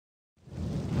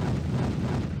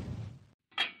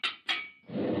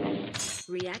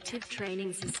Reactive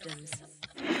Training Systems.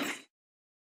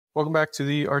 Welcome back to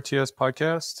the RTS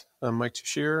Podcast. I'm Mike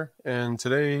Tuchscherer, and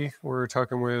today we're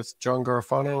talking with John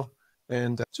Garafano,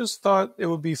 and just thought it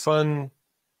would be fun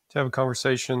to have a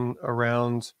conversation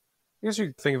around, I guess you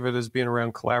could think of it as being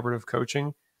around collaborative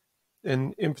coaching,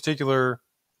 and in particular,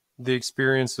 the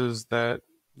experiences that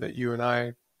you and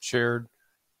I shared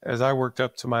as I worked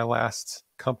up to my last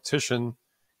competition,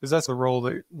 because that's the role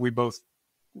that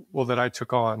that I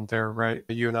took on there, right?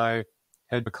 You and I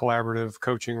had a collaborative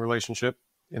coaching relationship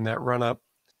in that run up.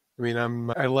 I mean,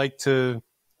 I like to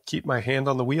keep my hand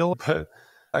on the wheel, but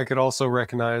I could also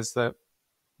recognize that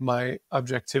my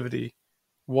objectivity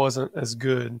wasn't as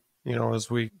good, as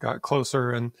we got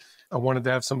closer, and I wanted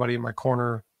to have somebody in my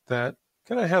corner that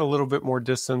kind of had a little bit more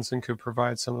distance and could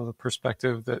provide some of the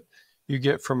perspective that you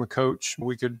get from a coach.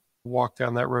 We could walk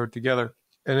down that road together.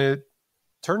 And it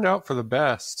turned out for the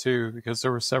best too, because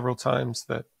there were several times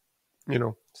that,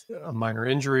 a minor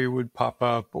injury would pop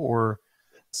up or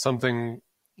something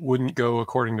wouldn't go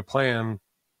according to plan.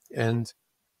 And,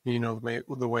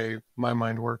 the way my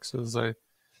mind works is I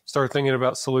start thinking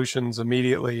about solutions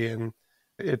immediately, and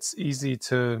it's easy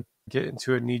to get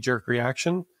into a knee-jerk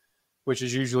reaction, which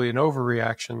is usually an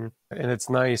overreaction. And it's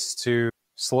nice to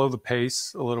slow the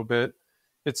pace a little bit.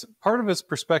 It's part of its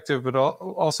perspective, but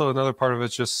also another part of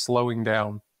it's just slowing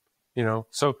down,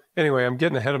 So anyway, I'm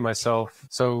getting ahead of myself.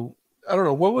 So I don't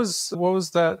know, what was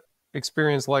that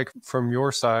experience like from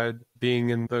your side,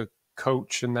 being in the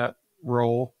coach in that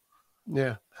role?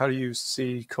 Yeah. How do you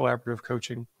see collaborative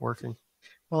coaching working?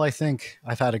 Well, I think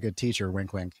I've had a good teacher,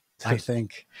 wink, wink. I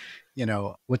think,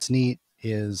 what's neat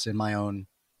is in my own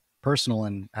personal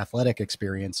and athletic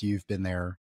experience, you've been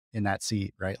there in that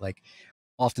seat, right? Like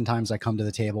oftentimes I come to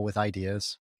the table with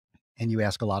ideas and you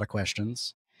ask a lot of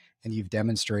questions, and you've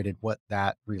demonstrated what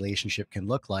that relationship can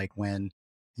look like when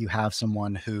you have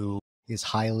someone who is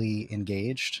highly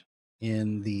engaged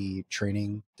in the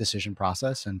training decision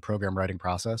process and program writing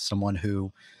process, someone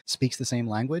who speaks the same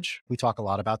language. We talk a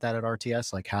lot about that at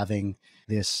RTS, like having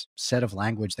this set of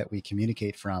language that we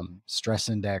communicate from: stress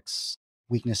index,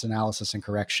 weakness analysis and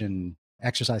correction,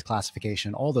 exercise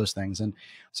classification, all those things. And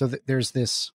so there's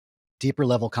this deeper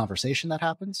level conversation that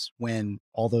happens when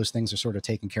all those things are sort of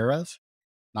taken care of.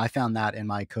 And I found that in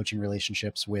my coaching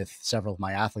relationships with several of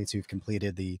my athletes who've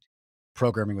completed the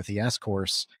Programming with ES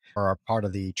course or are part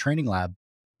of the training lab,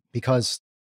 because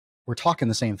we're talking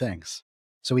the same things.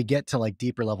 So we get to like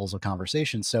deeper levels of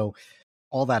conversation. So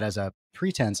all that as a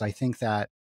pretense, I think that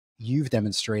you've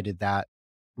demonstrated that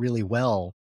really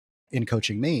well in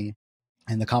coaching me,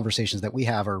 and the conversations that we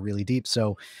have are really deep.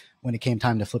 So when it came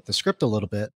time to flip the script a little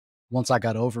bit, once I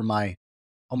got over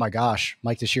oh my gosh,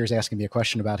 Mike Tuchscherer asking me a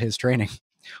question about his training.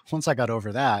 Once I got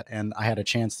over that and I had a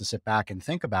chance to sit back and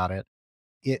think about it,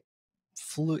 it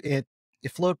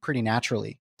flowed pretty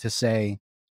naturally to say,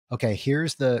 okay,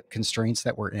 here's the constraints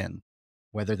that we're in,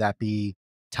 whether that be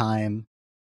time,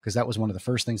 because that was one of the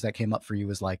first things that came up for you,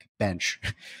 was like bench.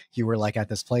 You were like at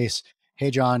this place,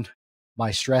 hey, John,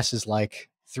 my stress is like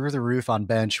through the roof on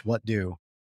bench. What do?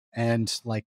 And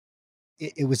like,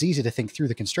 it was easy to think through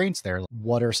the constraints there.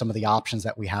 What are some of the options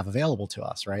that we have available to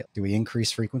us, right? Do we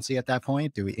increase frequency at that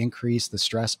point? Do we increase the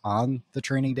stress on the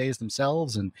training days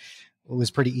themselves? And it was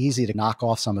pretty easy to knock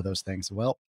off some of those things.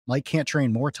 Well, Mike can't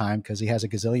train more time because he has a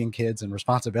gazillion kids and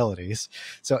responsibilities.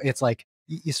 So it's like,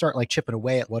 you start like chipping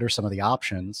away at what are some of the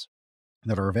options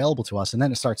that are available to us. And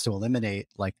then it starts to eliminate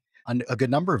like a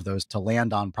good number of those to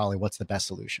land on probably what's the best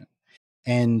solution.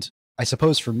 And I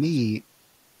suppose for me,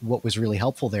 what was really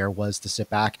helpful there was to sit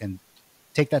back and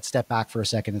take that step back for a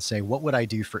second and say, what would I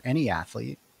do for any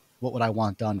athlete? What would I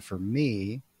want done for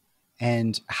me?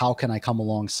 And how can I come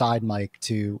alongside Mike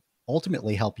to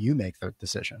ultimately help you make the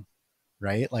decision,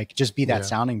 right? Like just be that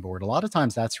sounding board. A lot of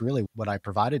times that's really what I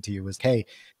provided to you was, hey,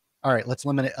 all right, let's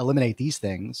eliminate these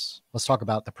things. Let's talk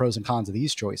about the pros and cons of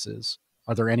these choices.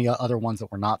 Are there any other ones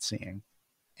that we're not seeing?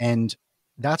 And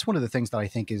that's one of the things that I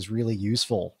think is really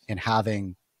useful in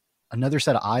having another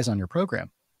set of eyes on your program.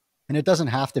 And it doesn't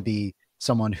have to be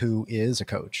someone who is a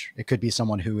coach. It could be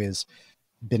someone who has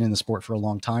been in the sport for a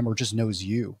long time or just knows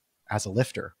you as a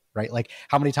lifter, right? Like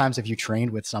how many times have you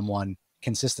trained with someone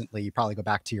consistently? You probably go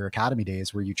back to your academy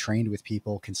days where you trained with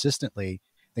people consistently.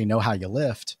 They know how you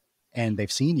lift and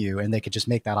they've seen you and they could just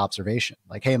make that observation.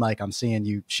 Like, hey, Mike, I'm seeing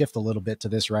you shift a little bit to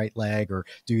this right leg or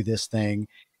do this thing.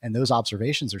 And those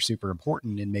observations are super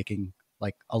important in making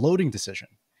like a loading decision.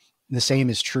 The same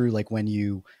is true like when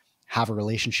you have a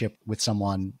relationship with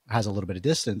someone who has a little bit of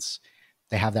distance,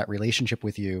 they have that relationship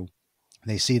with you,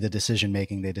 they see the decision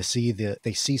making, they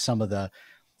see some of the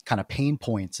kind of pain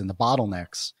points and the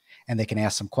bottlenecks, and they can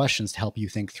ask some questions to help you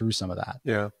think through some of that.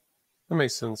 Yeah, that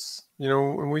makes sense.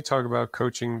 When we talk about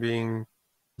coaching being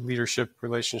leadership,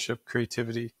 relationship,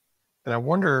 creativity, and I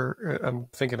wonder, I'm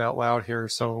thinking out loud here,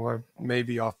 so I may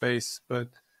be off base, but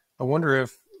I wonder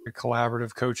if a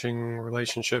collaborative coaching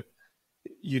relationship,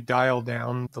 you dial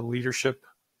down the leadership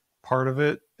part of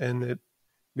it and it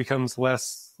becomes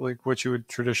less like what you would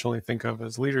traditionally think of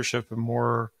as leadership and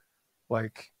more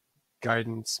like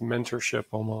guidance, mentorship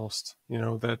almost,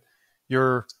 that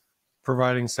you're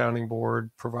providing sounding board,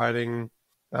 providing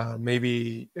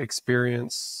maybe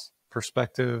experience,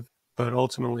 perspective, but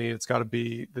ultimately it's got to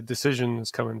be the decision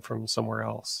is coming from somewhere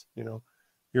else.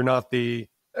 You're not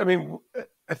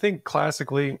I think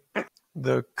classically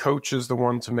the coach is the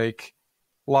one to make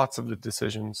lots of the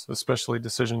decisions, especially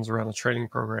decisions around a training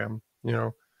program,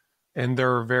 and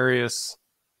there are various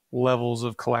levels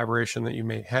of collaboration that you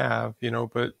may have,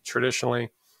 but traditionally,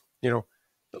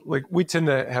 like we tend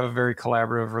to have a very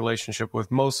collaborative relationship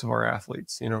with most of our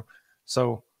athletes,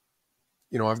 so,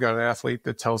 I've got an athlete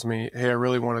that tells me, hey, I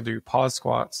really want to do pause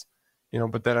squats,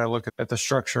 but then I look at the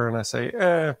structure and I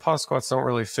say, pause squats don't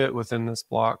really fit within this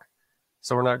block.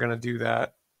 So we're not going to do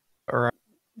that. Or,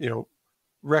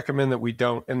 recommend that we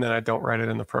don't, and then I don't write it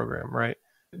in the program, right?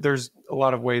 There's a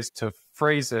lot of ways to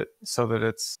phrase it so that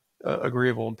it's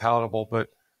agreeable and palatable, but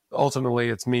ultimately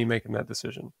it's me making that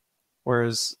decision.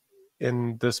 Whereas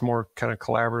in this more kind of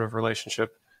collaborative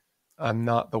relationship, I'm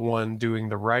not the one doing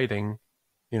the writing.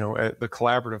 The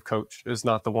collaborative coach is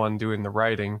not the one doing the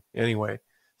writing anyway.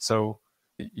 So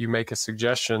you make a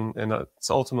suggestion and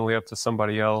it's ultimately up to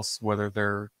somebody else whether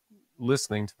they're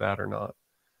listening to that or not.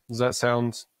 Does that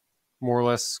sound more or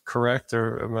less correct,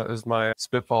 or is my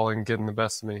spitballing getting the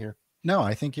best of me here? No,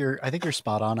 I think you're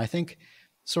spot on. I think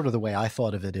sort of the way I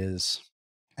thought of it is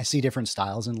I see different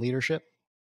styles in leadership,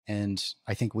 and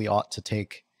I think we ought to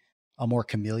take a more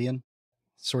chameleon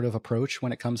sort of approach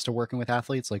when it comes to working with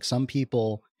athletes. Like some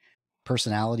people,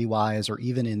 personality wise, or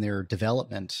even in their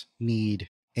development, need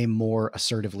a more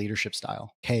assertive leadership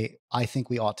style. Hey, I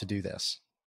think we ought to do this.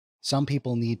 Some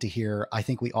people need to hear, I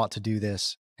think we ought to do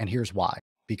this, and here's why,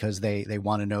 because they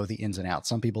want to know the ins and outs.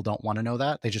 Some people don't want to know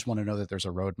that. They just want to know that there's a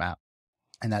roadmap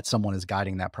and that someone is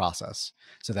guiding that process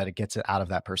so that it gets it out of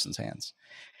that person's hands.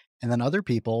 And then other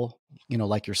people,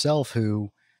 like yourself,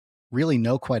 who really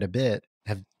know quite a bit,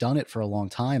 have done it for a long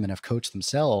time and have coached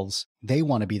themselves, they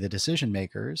want to be the decision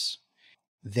makers.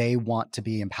 They want to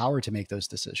be empowered to make those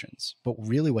decisions. But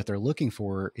really what they're looking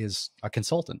for is a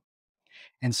consultant.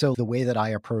 And so the way that I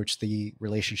approached the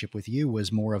relationship with you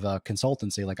was more of a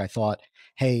consultancy. Like I thought,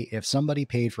 hey, if somebody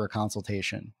paid for a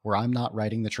consultation where I'm not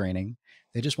writing the training,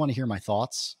 they just want to hear my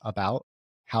thoughts about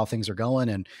how things are going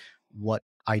and what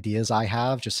ideas I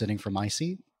have just sitting from my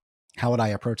seat, how would I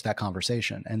approach that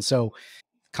conversation? And so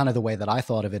kind of the way that I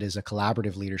thought of it is a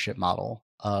collaborative leadership model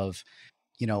of,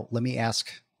 let me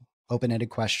ask open-ended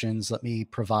questions. Let me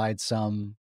provide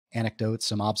some anecdotes,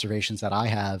 some observations that I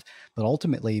have, but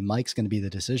ultimately Mike's going to be the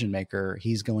decision maker.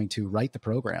 He's going to write the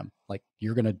program. Like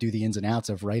you're going to do the ins and outs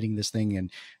of writing this thing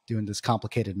and doing this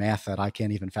complicated math that I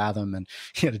can't even fathom and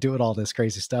doing all this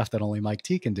crazy stuff that only Mike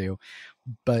T can do.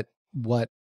 But what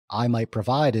I might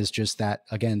provide is just that,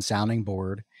 again, sounding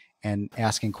board and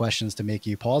asking questions to make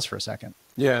you pause for a second.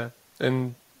 Yeah.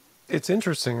 And it's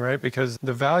interesting, right? Because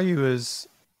the value is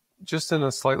just in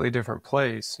a slightly different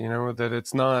place, that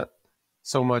it's not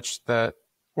so much that,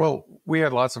 we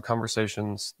had lots of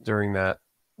conversations during that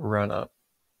run up,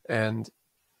 and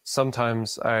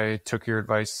sometimes I took your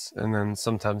advice and then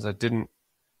sometimes I didn't.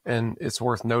 And it's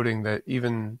worth noting that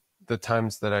even the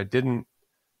times that I didn't,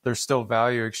 there's still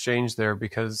value exchange there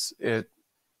because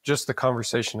just the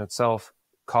conversation itself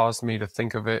caused me to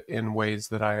think of it in ways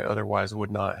that I otherwise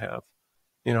would not have,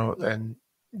 and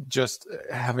just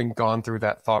having gone through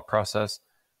that thought process,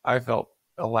 I felt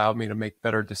allowed me to make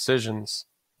better decisions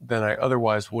than I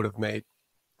otherwise would have made.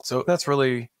 So that's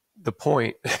really the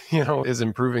point, is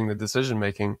improving the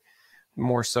decision-making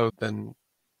more so than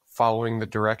following the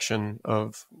direction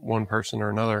of one person or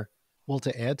another. Well,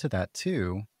 to add to that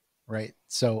too, right?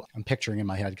 So I'm picturing in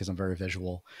my head, because I'm very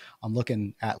visual, I'm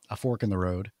looking at a fork in the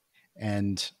road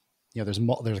and, there's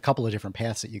a couple of different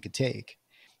paths that you could take.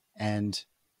 And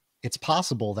it's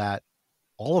possible that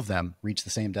all of them reach the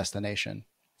same destination.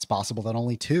 It's possible that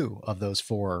only 2 of those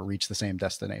 4 reach the same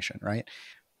destination, right?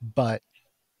 But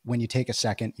when you take a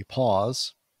second, you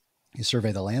pause, you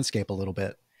survey the landscape a little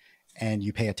bit, and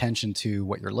you pay attention to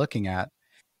what you're looking at.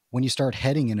 When you start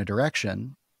heading in a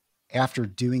direction, after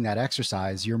doing that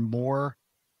exercise, you're more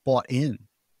bought in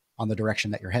on the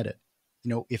direction that you're headed.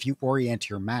 If you orient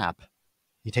your map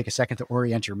you take a second to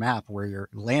orient your map where you're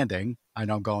landing. I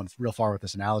know I'm going real far with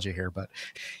this analogy here, but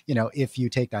if you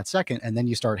take that second and then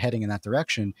you start heading in that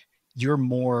direction, you're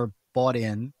more bought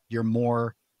in, you're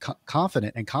more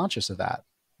confident and conscious of that,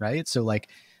 right? So like,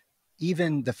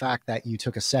 even the fact that you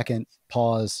took a second,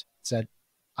 pause, said,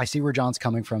 I see where John's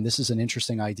coming from. This is an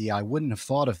interesting idea. I wouldn't have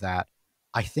thought of that.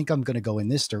 I think I'm going to go in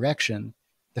this direction.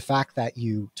 The fact that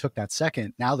you took that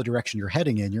second, now the direction you're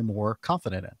heading in, you're more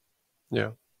confident in.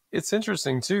 Yeah. It's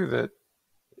interesting too that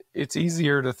it's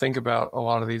easier to think about a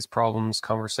lot of these problems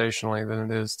conversationally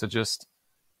than it is to just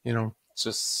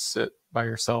sit by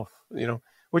yourself,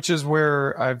 which is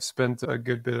where I've spent a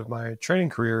good bit of my training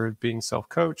career being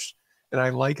self-coached. And I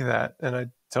like that. And I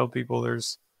tell people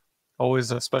there's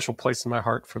always a special place in my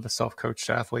heart for the self-coached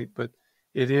athlete, but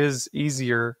it is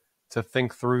easier to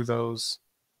think through those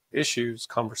issues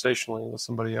conversationally with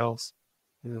somebody else.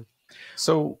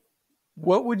 So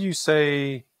what would you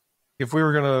say, if we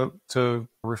were going to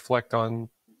reflect on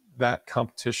that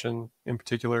competition in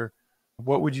particular,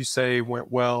 what would you say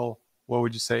went well? What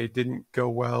would you say didn't go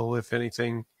well, if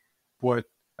anything? What,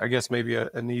 I guess maybe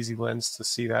an easy lens to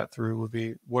see that through would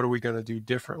be, what are we going to do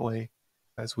differently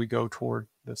as we go toward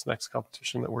this next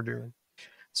competition that we're doing?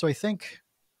 So I think,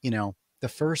 the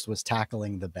first was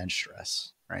tackling the bench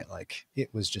stress, right? Like,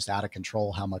 it was just out of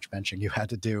control how much benching you had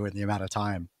to do in the amount of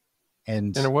time.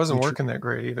 And it wasn't working that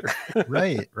great either.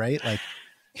 Right. Like,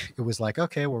 it was like,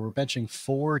 okay, well, we're benching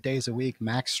 4 days a week,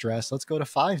 max stress. Let's go to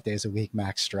 5 days a week,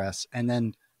 max stress. And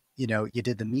then, you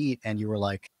did the meet and you were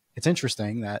like, it's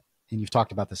interesting that, and you've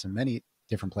talked about this in many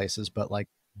different places, but like,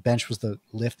 bench was the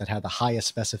lift that had the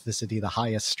highest specificity, the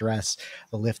highest stress,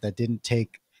 the lift that didn't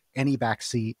take any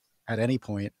backseat at any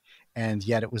point. And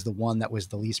yet it was the one that was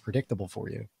the least predictable for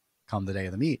you come the day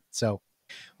of the meet. So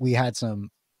we had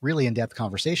some really in-depth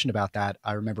conversation about that.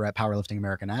 I remember at Powerlifting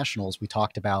American Nationals, we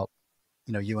talked about,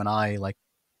 you and I, like,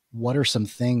 what are some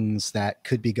things that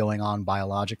could be going on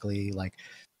biologically, like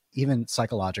even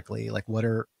psychologically, like what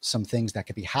are some things that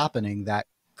could be happening that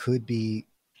could be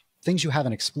things you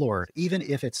haven't explored, even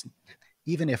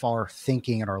if our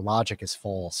thinking and our logic is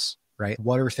false, right?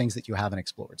 What are things that you haven't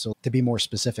explored? So to be more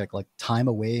specific, like time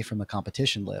away from the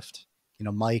competition lift,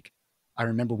 Mike, I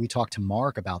remember we talked to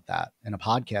Mark about that in a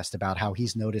podcast about how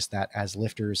he's noticed that as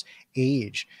lifters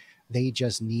age, they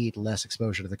just need less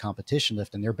exposure to the competition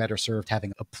lift and they're better served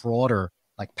having a broader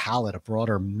palette, a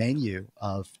broader menu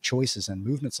of choices and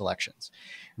movement selections.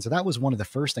 And so that was one of the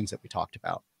first things that we talked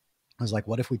about. I was like,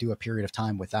 what if we do a period of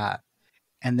time with that?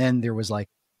 And then there was like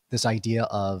this idea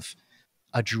of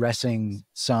addressing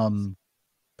some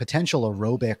potential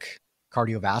aerobic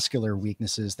cardiovascular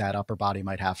weaknesses that upper body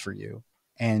might have for you.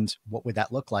 And what would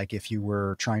that look like if you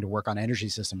were trying to work on energy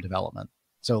system development?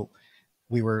 So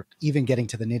we were even getting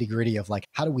to the nitty gritty of like,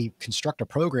 how do we construct a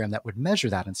program that would measure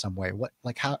that in some way? What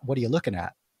are you looking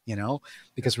at?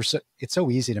 Because it's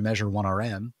so easy to measure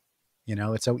 1RM,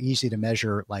 it's so easy to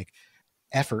measure like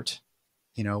effort,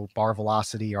 bar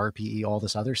velocity, RPE, all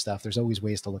this other stuff. There's always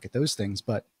ways to look at those things,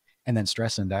 and then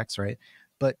stress index, right?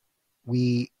 But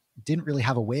we didn't really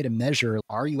have a way to measure,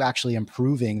 are you actually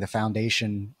improving the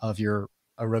foundation of your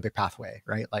aerobic pathway,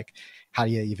 right? Like, how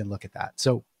do you even look at that?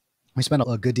 So we spent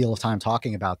a good deal of time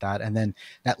talking about that. And then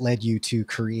that led you to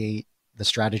create the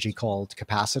strategy called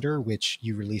Capacitor, which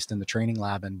you released in the training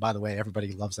lab. And by the way,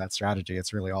 everybody loves that strategy.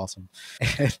 It's really awesome.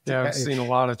 Yeah, I've seen a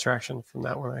lot of traction from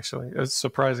that one, actually. A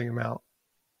surprising amount.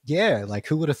 Yeah, like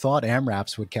who would have thought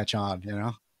AMRAPs would catch on,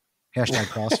 Hashtag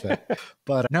CrossFit.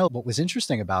 But no, what was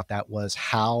interesting about that was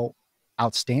how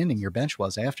outstanding your bench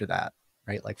was after that,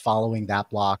 right? Like following that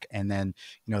block and then,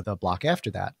 the block after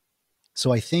that.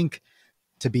 So I think,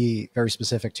 to be very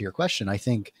specific to your question, I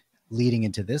think leading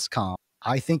into this comp,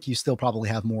 I think you still probably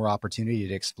have more opportunity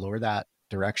to explore that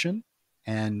direction.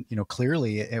 And,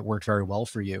 clearly it worked very well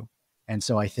for you. And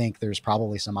so I think there's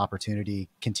probably some opportunity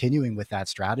continuing with that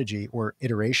strategy or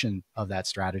iteration of that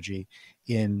strategy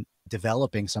in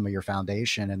developing some of your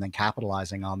foundation and then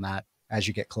capitalizing on that as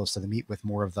you get close to the meet with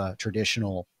more of the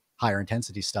traditional higher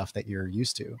intensity stuff that you're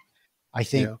used to. I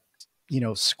think,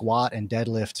 squat and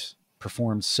deadlift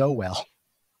performed so well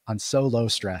on so low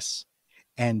stress.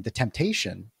 And the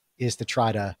temptation is to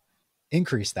try to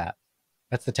increase that.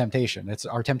 That's the temptation. It's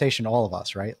our temptation, all of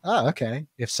us, right? Oh, okay.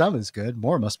 If some is good,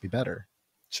 more must be better.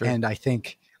 Sure. And I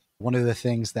think one of the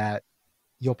things that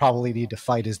you'll probably need to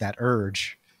fight is that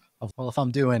urge of, well, if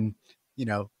I'm doing,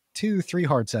 2-3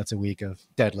 hard sets a week of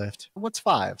deadlift, what's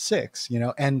 5, 6,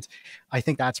 and I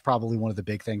think that's probably one of the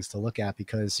big things to look at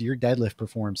because your deadlift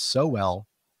performed so well.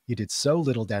 You did so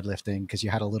little deadlifting because you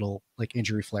had a little like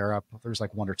injury flare up. There's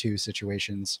like 1 or 2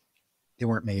 situations. They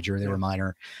weren't major, they were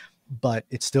minor. but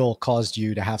it still caused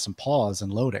you to have some pause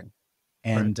and loading.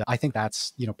 And I think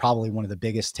that's, probably one of the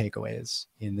biggest takeaways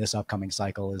in this upcoming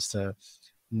cycle is to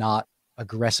not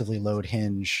aggressively load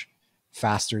hinge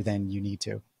faster than you need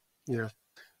to. Yeah.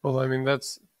 Well, I mean,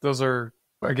 those are,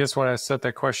 I guess when I set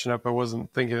that question up, I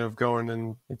wasn't thinking of going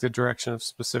in like the direction of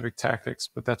specific tactics,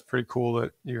 but that's pretty cool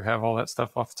that you have all that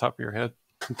stuff off the top of your head.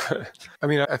 I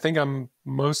mean, I think I'm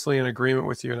mostly in agreement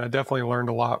with you, and I definitely learned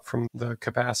a lot from the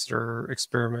capacitor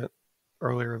experiment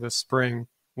earlier this spring.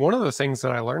 One of the things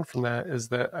that I learned from that is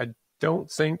that I don't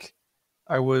think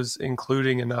I was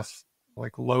including enough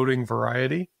like loading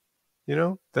variety,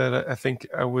 that I think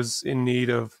I was in need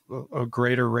of a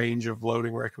greater range of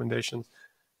loading recommendations.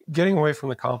 Getting away from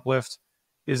the comp lift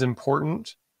is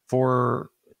important for,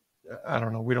 I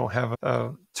don't know, we don't have a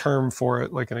term for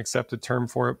it, like an accepted term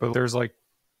for it, but there's like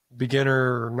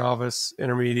beginner, novice,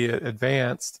 intermediate,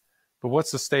 advanced. But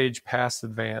what's the stage past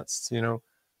advanced?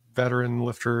 Veteran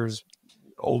lifters,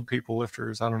 old people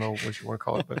lifters. I don't know what you want to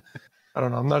call it, but I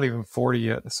don't know. I'm not even 40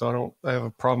 yet, so I have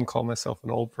a problem calling myself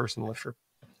an old person lifter.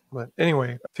 But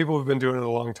anyway, people who've been doing it a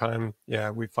long time,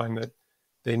 we find that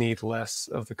they need less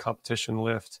of the competition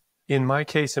lift. In my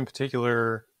case in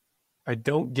particular, I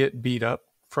don't get beat up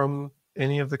from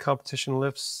any of the competition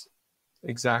lifts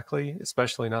exactly,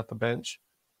 especially not the bench.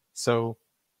 So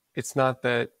it's not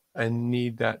that I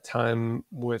need that time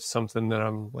with something that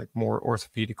I'm like more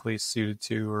orthopedically suited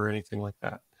to or anything like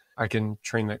that. I can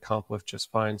train that comp lift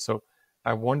just fine. So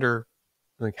I wonder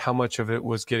like how much of it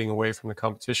was getting away from the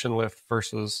competition lift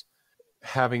versus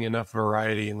having enough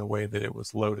variety in the way that it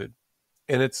was loaded.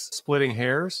 And it's splitting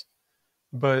hairs,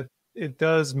 but it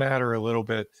does matter a little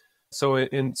bit. So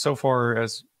in so far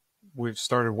as we've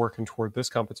started working toward this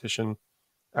competition,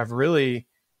 I've really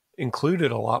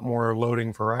included a lot more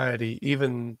loading variety,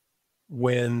 even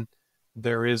when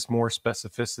there is more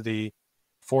specificity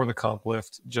for the comp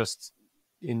lift just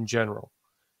in general.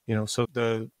 So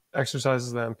the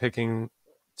exercises that I'm picking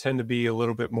tend to be a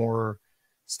little bit more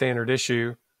standard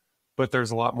issue, but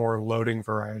there's a lot more loading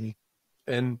variety.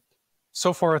 And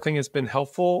so far, I think it's been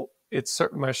helpful.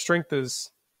 My strength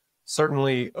is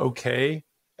certainly okay,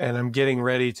 and I'm getting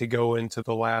ready to go into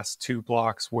the last two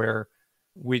blocks where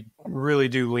we really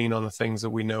do lean on the things that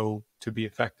we know to be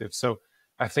effective. So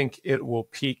I think it will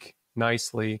peak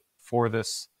nicely for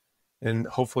this, and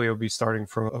hopefully it'll be starting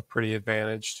from a pretty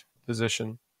advantaged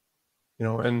position.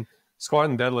 And squat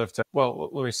and deadlift, well,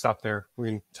 let me stop there. We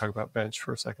can talk about bench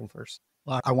for a second first.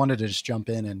 Well, I wanted to just jump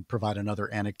in and provide another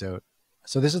anecdote.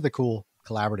 So this is the cool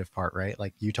collaborative part, right?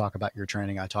 Like you talk about your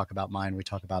training, I talk about mine. We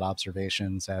talk about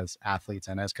observations as athletes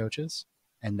and as coaches.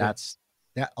 And that's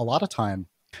a lot of time,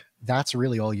 that's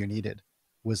really all you needed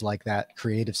was like that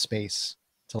creative space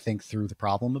to think through the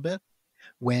problem a bit.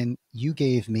 When you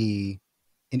gave me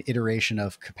an iteration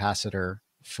of capacitor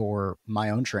for my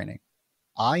own training,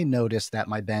 I noticed that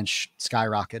my bench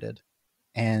skyrocketed,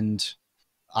 and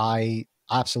I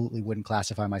absolutely wouldn't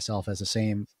classify myself as the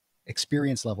same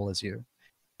experience level as you,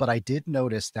 but I did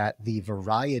notice that the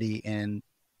variety in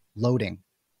loading.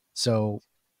 So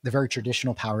the very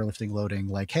traditional powerlifting loading,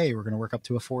 like, hey, we're going to work up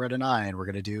to a 4 out of 9. We're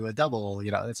going to do a double,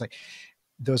 it's like,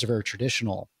 those are very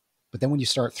traditional. But then when you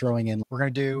start throwing in, we're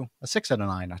going to do a 6 out of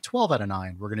 9, a 12 out of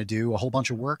 9, we're going to do a whole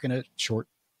bunch of work in a short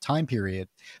time period.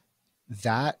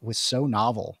 That was so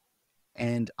novel.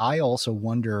 And I also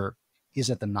wonder, is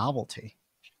it the novelty,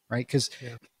 right? Because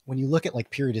when you look at like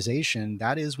periodization,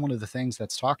 that is one of the things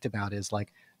that's talked about is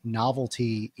like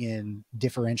novelty in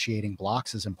differentiating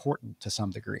blocks is important to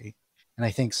some degree. And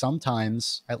I think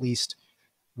sometimes, at least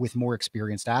with more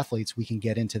experienced athletes, we can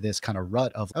get into this kind of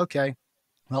rut of, okay,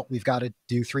 well, we've got to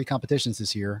do 3 competitions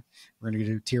this year. We're going to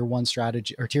do tier 1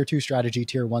 strategy or tier 2 strategy,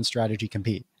 tier 1 strategy,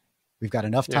 compete. We've got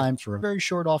enough time for a very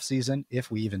short off season,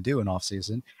 if we even do an off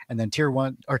season, and then tier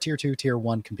 1 or tier 2, tier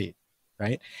 1 compete,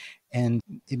 right? And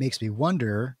it makes me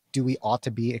wonder, do we ought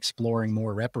to be exploring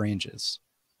more rep ranges?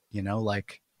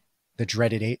 Like the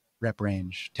dreaded 8 rep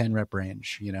range, 10 rep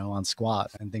range, on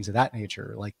squat and things of that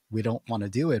nature. Like we don't want to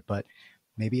do it, but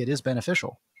maybe it is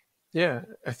beneficial. Yeah,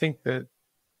 I think that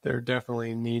there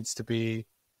definitely needs to be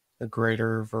a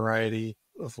greater variety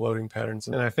of loading patterns.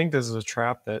 And I think this is a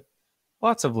trap that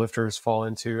lots of lifters fall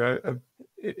into.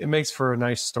 It makes for a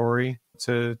nice story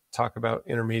to talk about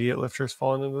intermediate lifters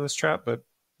falling into this trap, but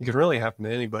it can really happen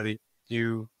to anybody.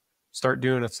 You start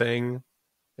doing a thing,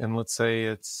 and let's say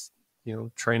it's,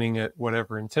 training at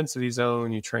whatever intensity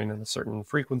zone, you train at a certain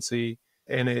frequency,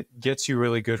 and it gets you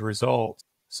really good results.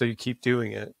 So you keep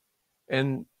doing it.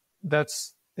 And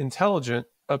that's intelligent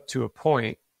up to a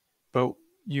point, but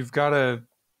you've got to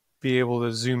be able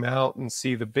to zoom out and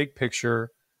see the big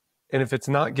picture And if it's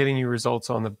not getting you results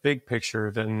on the big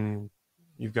picture, then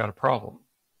you've got a problem,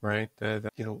 right?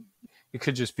 It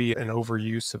could just be an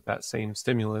overuse of that same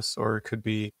stimulus, or it could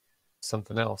be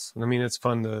something else. And I mean, it's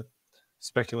fun to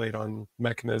speculate on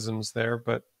mechanisms there,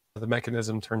 but the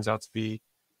mechanism turns out to be,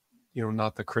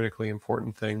 not the critically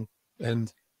important thing.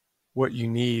 And what you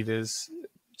need is,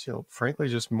 frankly,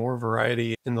 just more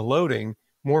variety in the loading,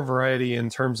 more variety in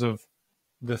terms of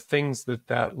the things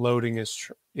that loading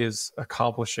is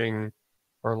accomplishing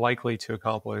or likely to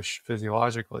accomplish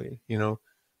physiologically,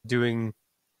 doing,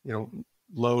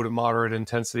 low to moderate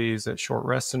intensities at short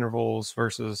rest intervals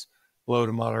versus low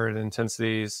to moderate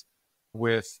intensities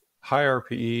with high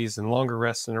RPEs and longer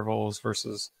rest intervals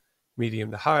versus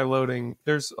medium to high loading.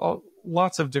 There's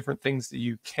lots of different things that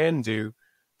you can do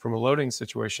from a loading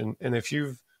situation. And if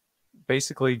you've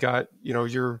basically got,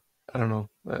 I don't know,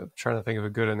 I'm trying to think of a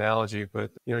good analogy,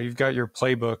 but, you've got your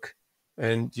playbook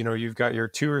and, you've got your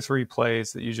 2 or 3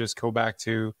 plays that you just go back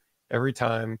to every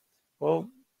time. Well,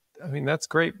 I mean, that's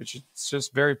great, but it's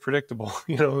just very predictable.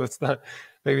 It's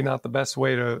maybe not the best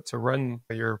way to run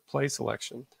your play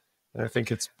selection. And I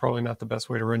think it's probably not the best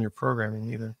way to run your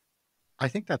programming either. I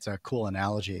think that's a cool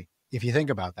analogy. If you think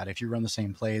about that, if you run the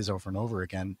same plays over and over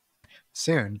again,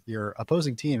 soon your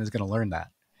opposing team is going to learn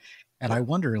that. And I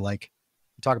wonder, you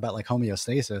talk about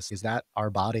homeostasis, is that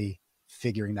our body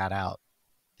figuring that out?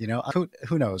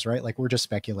 Who knows, right? We're just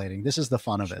speculating. This is the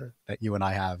fun of it that you and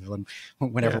I have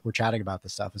whenever we're chatting about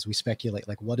this stuff, is we speculate,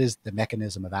 what is the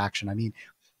mechanism of action? I mean,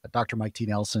 Dr. Mike T.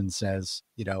 Nelson says,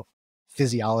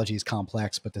 physiology is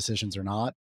complex, but decisions are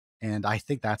not. And I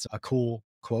think that's a cool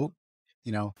quote.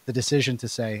 The decision to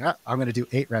say, I'm going to do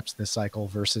 8 reps this cycle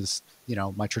versus,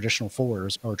 my traditional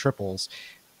 4s or triples,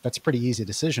 that's a pretty easy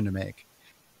decision to make.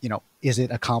 Is it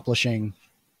accomplishing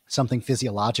something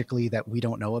physiologically that we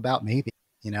don't know about? Maybe,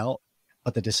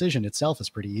 but the decision itself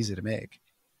is pretty easy to make.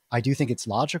 I do think it's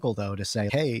logical, though, to say,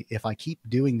 hey, if I keep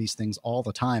doing these things all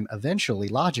the time, eventually,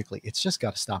 logically, it's just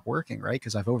got to stop working, right?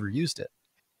 Because I've overused it.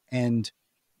 And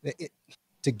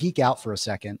to geek out for a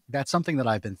second, that's something that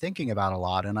I've been thinking about a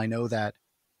lot. And I know that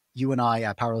you and I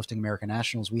at Powerlifting American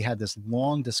Nationals, we had this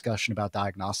long discussion about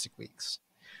diagnostic weeks.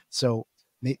 So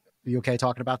are you okay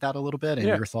talking about that a little bit and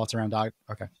your thoughts around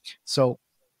Okay. So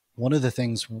one of the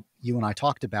things you and I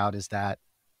talked about is that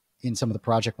in some of the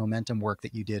Project Momentum work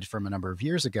that you did from a number of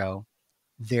years ago,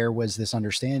 there was this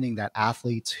understanding that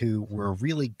athletes who were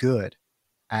really good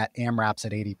at AMRAPs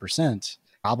at 80%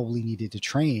 probably needed to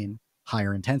train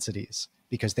higher intensities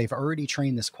because they've already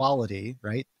trained this quality,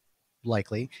 right?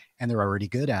 Likely, and they're already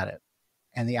good at it.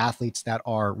 And the athletes that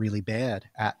are really bad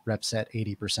at reps at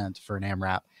 80% for an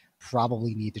AMRAP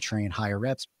probably need to train higher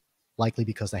reps, likely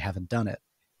because they haven't done it.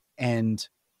 And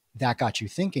that got you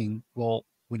thinking, well,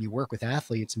 when you work with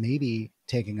athletes, maybe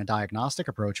taking a diagnostic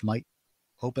approach might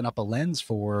open up a lens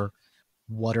for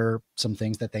what are some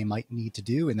things that they might need to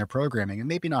do in their programming. And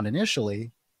maybe not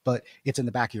initially, but it's in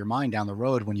the back of your mind down the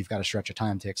road when you've got a stretch of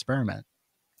time to experiment.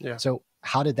 Yeah. So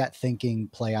how did that thinking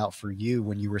play out for you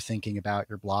when you were thinking about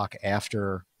your block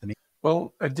after the meet?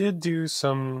 Well, I did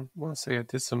some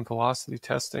velocity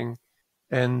testing,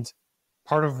 and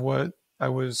part of what I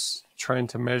was trying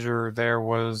to measure there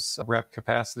was rep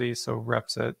capacity. So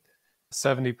reps at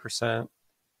 70%,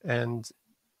 and,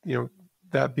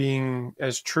 that being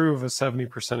as true of a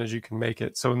 70% as you can make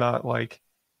it. So not like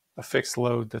a fixed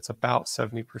load that's about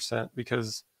 70%,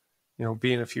 because,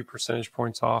 being a few percentage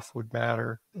points off would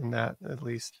matter in that at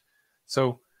least.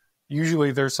 So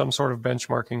usually there's some sort of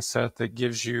benchmarking set that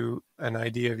gives you an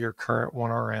idea of your current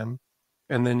 1RM,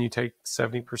 and then you take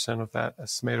 70% of that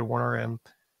estimated 1RM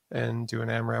and do an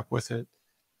AMRAP with it.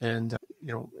 And,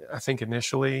 I think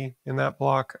initially in that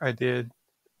block, I did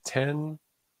 10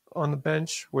 on the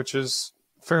bench, which is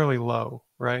fairly low,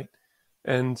 right?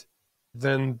 And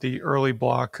then the early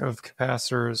block of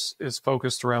capacitors is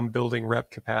focused around building rep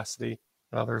capacity.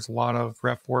 There's a lot of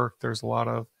rep work. There's a lot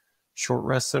of short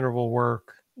rest interval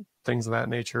work, things of that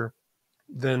nature.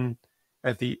 Then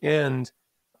at the end,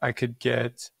 I could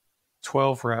get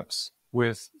 12 reps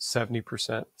with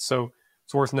 70%. So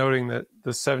it's worth noting that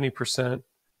the 70%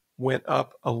 went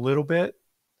up a little bit.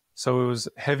 So it was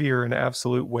heavier in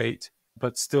absolute weight,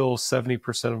 but still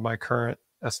 70% of my current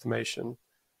estimation.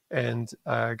 And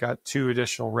I got 2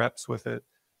 additional reps with it,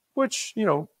 which,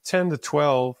 10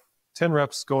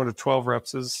 reps going to 12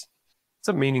 reps it's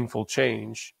a meaningful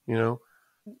change,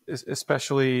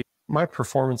 especially my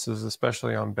performances,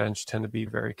 especially on bench, tend to be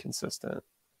very consistent.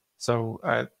 So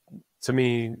to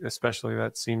me, especially,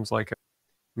 that seems like a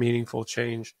meaningful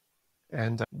change.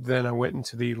 And then I went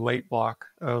into the late block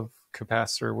of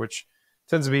capacitor, which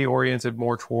tends to be oriented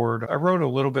more toward, I wrote a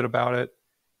little bit about it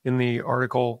in the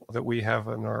article that we have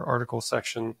in our article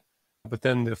section, but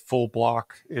then the full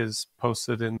block is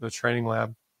posted in the training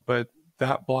lab. But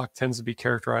that block tends to be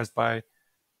characterized by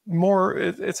more,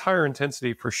 it's higher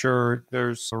intensity for sure.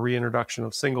 There's a reintroduction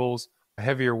of singles,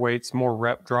 heavier weights, more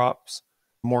rep drops,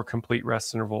 more complete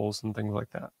rest intervals, and things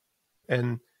like that.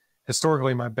 And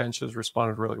historically, my bench has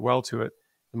responded really well to it.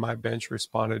 And my bench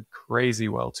responded crazy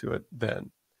well to it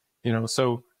then.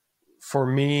 So for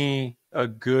me, a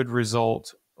good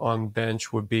result on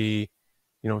bench would be,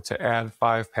 to add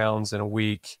 5 pounds in a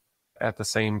week at the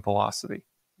same velocity.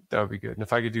 That would be good. And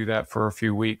if I could do that for a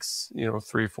few weeks,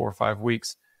 3, 4, 5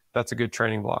 weeks, that's a good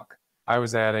training block. I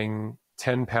was adding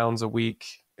 10 pounds a week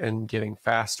and getting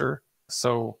faster.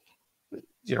 So,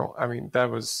 that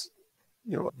was,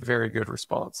 a very good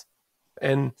response.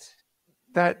 And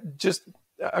that just,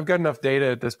 I've got enough data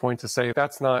at this point to say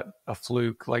that's not a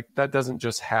fluke. Like, that doesn't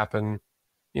just happen.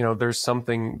 There's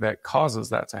something that causes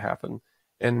that to happen.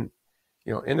 And,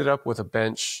 ended up with a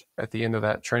bench at the end of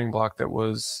that training block that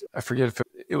was, I forget if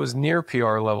it was near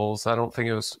PR levels. I don't think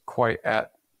it was quite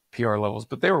at PR levels,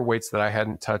 but they were weights that I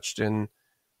hadn't touched in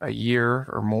a year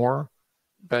or more.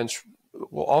 Bench,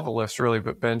 well, all the lifts really,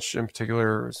 but bench in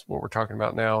particular is what we're talking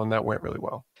about now. And that went really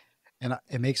well. And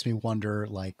it makes me wonder,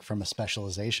 like, from a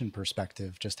specialization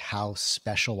perspective, just how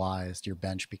specialized your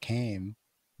bench became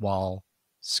while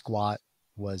squat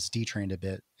was detrained a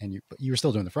bit. And you were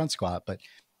still doing the front squat, but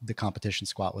the competition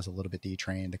squat was a little bit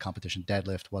detrained. The competition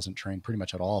deadlift wasn't trained pretty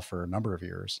much at all for a number of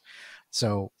years.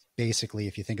 So basically,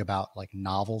 if you think about like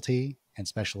novelty and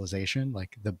specialization,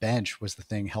 like the bench was the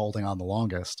thing holding on the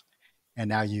longest. And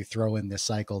now you throw in this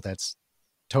cycle that's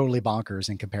totally bonkers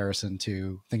in comparison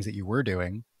to things that you were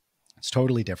doing. It's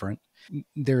totally different.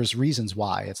 There's reasons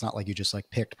why. It's not like you just like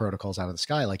picked protocols out of the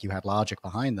sky. Like, you had logic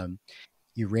behind them.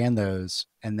 You ran those,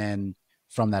 and then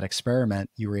from that experiment,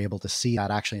 you were able to see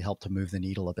that actually helped to move the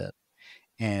needle a bit.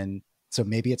 And so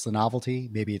maybe it's the novelty,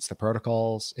 maybe it's the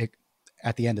protocols.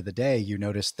 At the end of the day, you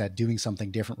noticed that doing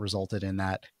something different resulted in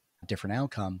that different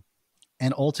outcome.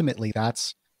 And ultimately,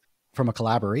 that's, from a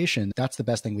collaboration, that's the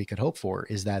best thing we could hope for,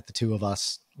 is that the two of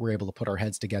us were able to put our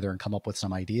heads together and come up with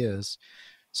some ideas,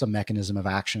 some mechanism of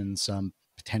action, some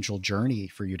potential journey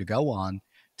for you to go on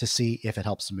to see if it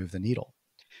helps to move the needle.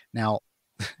 Now,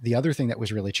 the other thing that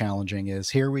was really challenging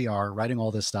is here we are writing all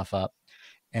this stuff up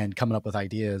and coming up with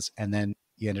ideas, and then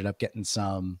you ended up getting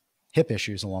some hip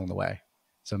issues along the way.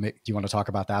 So do you want to talk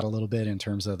about that a little bit in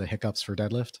terms of the hiccups for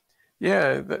deadlift?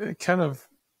 Yeah, it kind of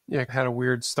had a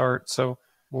weird start. So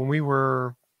when we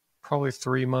were probably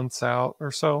 3 months out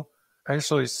or so,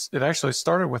 it actually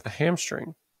started with a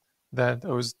hamstring that I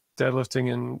was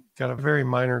deadlifting and got a very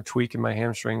minor tweak in my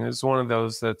hamstring. It was one of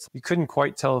those that you couldn't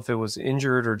quite tell if it was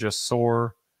injured or just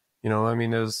sore. It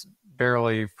was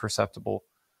barely perceptible.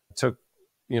 It took,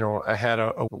 I had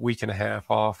a week and a half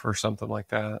off or something like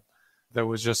that. That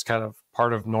was just kind of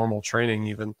part of normal training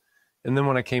even. And then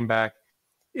when I came back,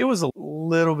 it was a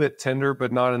little bit tender,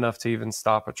 but not enough to even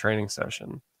stop a training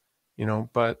session,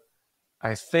 but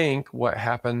I think what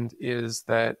happened is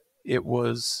that it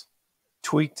was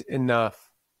tweaked enough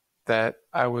that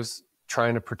I was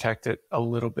trying to protect it a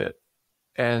little bit.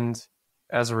 And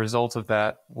as a result of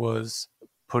that, was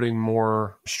putting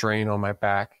more strain on my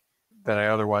back than I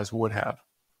otherwise would have.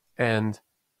 And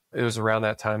it was around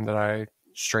that time that I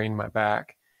strained my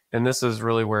back. And this is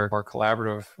really where our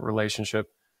collaborative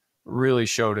relationship really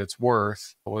showed its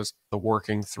worth, was the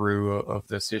working through of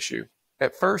this issue.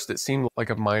 At first, it seemed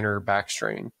like a minor back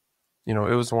strain. It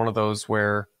was one of those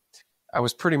where I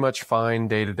was pretty much fine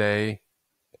day to day,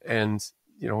 and,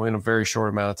 in a very short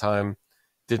amount of time,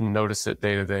 didn't notice it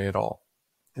day to day at all.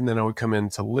 And then I would come in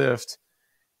to lift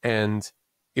and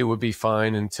it would be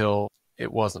fine until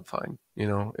it wasn't fine.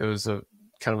 It was a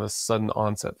kind of a sudden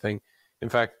onset thing. In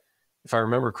fact, if I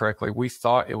remember correctly, we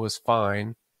thought it was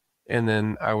fine. And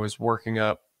then I was working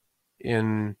up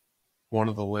in one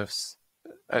of the lifts.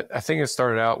 I think it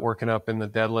started out working up in the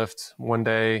deadlift one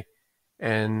day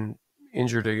and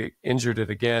injured it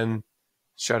again,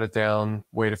 shut it down,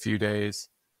 wait a few days,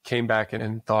 came back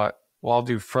and thought, well, I'll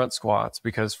do front squats,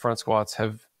 because front squats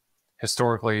have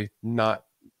historically not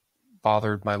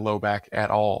bothered my low back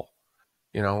at all,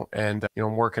 and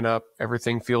I'm working up,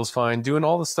 everything feels fine, doing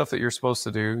all the stuff that you're supposed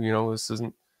to do. This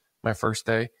isn't my first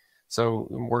day. So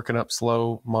I'm working up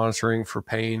slow, monitoring for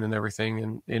pain and everything,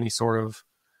 and any sort of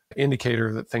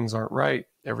indicator that things aren't right.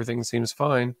 Everything seems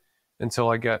fine until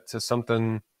I got to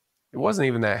something. It wasn't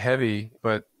even that heavy,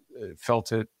 but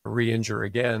felt it re-injure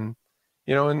again,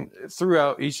 and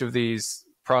throughout each of these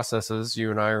processes,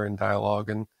 you and I are in dialogue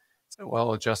and say,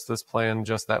 well, adjust this plan,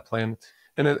 adjust that plan.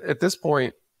 And at this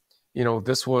point,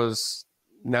 this was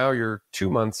now you're 2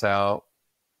 months out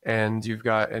and you've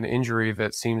got an injury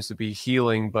that seems to be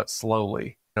healing, but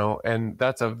slowly, and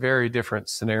that's a very different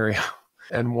scenario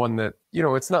and one that,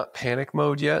 it's not panic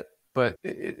mode yet, but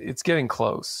it's getting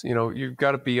close. You've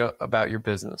got to be about your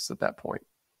business at that point.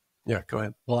 Yeah, go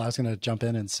ahead. Well, I was going to jump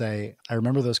in and say, I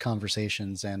remember those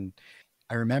conversations, and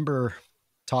I remember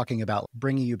talking about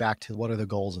bringing you back to what are the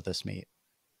goals of this meet,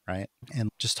 right? And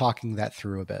just talking that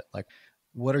through a bit. Like,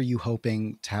 what are you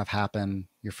hoping to have happen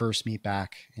your first meet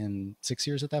back in 6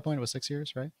 years at that point? It was 6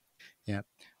 years, right? Yeah.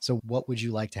 So what would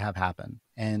you like to have happen?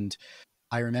 And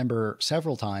I remember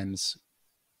several times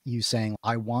you saying,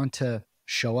 I want to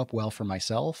show up well for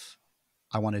myself.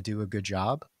 I want to do a good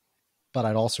job, but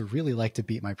I'd also really like to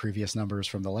beat my previous numbers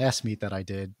from the last meet that I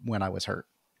did when I was hurt.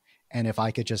 And if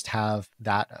I could just have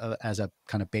that as a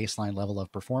kind of baseline level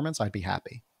of performance, I'd be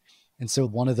happy. And so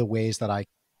one of the ways that I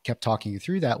kept talking you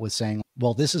through that was saying,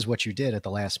 well, this is what you did at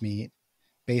the last meet.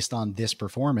 Based on this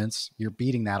performance, you're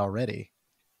beating that already.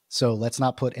 So let's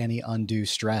not put any undue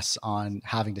stress on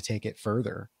having to take it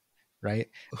further, right?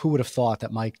 Who would have thought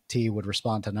that Mike T would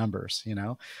respond to numbers,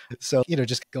 So,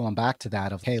 just going back to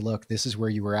that of, hey, look, this is where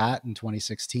you were at in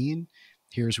 2016.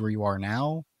 Here's where you are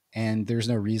now. And there's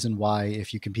no reason why,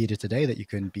 if you competed today, that you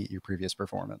couldn't beat your previous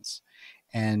performance.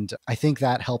 And I think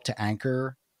that helped to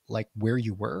anchor like where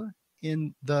you were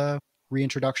in the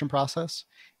reintroduction process,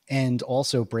 and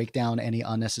also break down any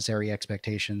unnecessary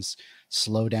expectations,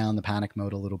 slow down the panic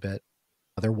mode a little bit.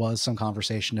 There was some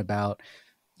conversation about,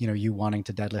 you wanting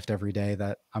to deadlift every day,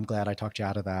 that I'm glad I talked you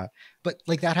out of that. But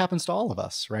like that happens to all of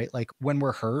us, right? Like when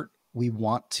we're hurt,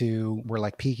 we're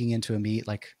like peeking into a meet.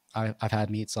 Like I've had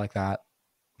meets like that.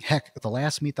 Heck, the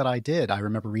last meet that I did, I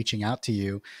remember reaching out to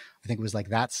you. I think it was like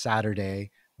that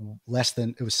Saturday,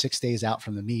 it was 6 days out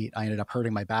from the meet. I ended up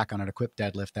hurting my back on an equipped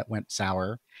deadlift that went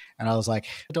sour. And I was like,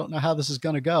 I don't know how this is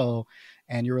going to go.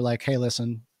 And you were like, hey,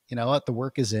 listen, you know what? The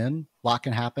work is in. A lot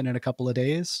can happen in a couple of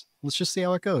days. Let's just see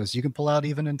how it goes. You can pull out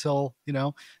even until,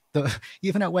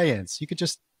 even at weigh-ins, you could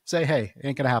just say, hey, it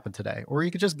ain't going to happen today. Or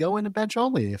you could just go in and bench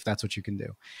only if that's what you can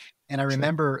do. And I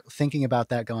remember thinking about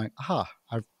that going, I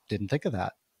didn't think of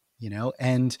that,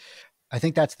 and I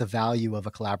think that's the value of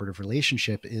a collaborative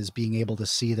relationship, is being able to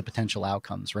see the potential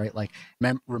outcomes, right? Like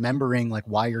remembering like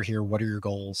why you're here, what are your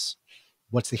goals,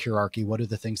 what's the hierarchy, what are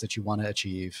the things that you want to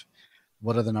achieve,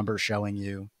 what are the numbers showing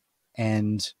you,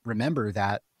 and remember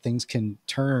that things can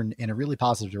turn in a really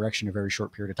positive direction in a very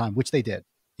short period of time, which they did,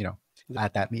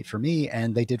 at that meet for me,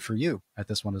 and they did for you at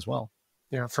this one as well.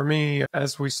 Yeah, for me,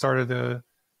 as we started to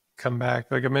come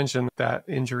back, like I mentioned, that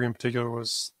injury in particular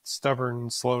was stubborn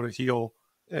and slow to heal.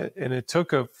 And it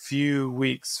took a few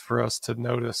weeks for us to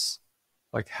notice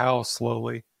like how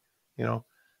slowly,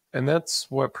 and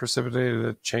that's what precipitated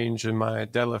a change in my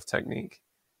deadlift technique.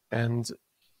 And,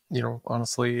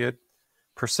 honestly, it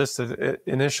persisted.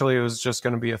 Initially, it was just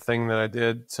going to be a thing that I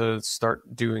did to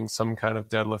start doing some kind of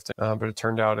deadlifting, but it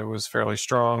turned out it was fairly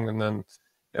strong, and then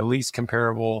at least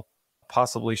comparable,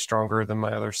 possibly stronger than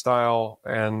my other style,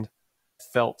 and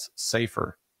felt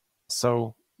safer.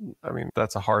 So, I mean,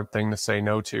 that's a hard thing to say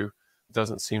no to. It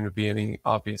doesn't seem to be any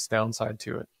obvious downside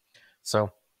to it.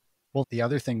 So, well, the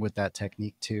other thing with that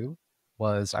technique too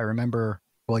was, I remember,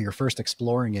 you're first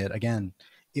exploring it again,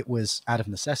 it was out of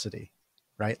necessity,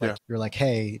 right? Like You're like,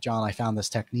 hey, John, I found this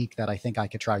technique that I think I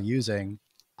could try using.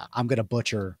 I'm going to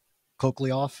butcher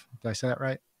Koklyaev. Did I say that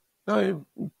right? No,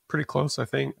 you're pretty close, I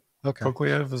think. Okay.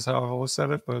 Koklyaev is how I've always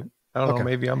said it, but I don't know,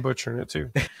 maybe I'm butchering it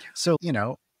too. So,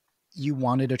 you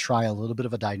wanted to try a little bit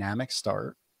of a dynamic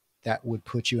start that would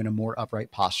put you in a more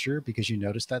upright posture because you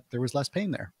noticed that there was less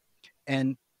pain there.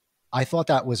 And I thought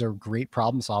that was a great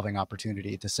problem solving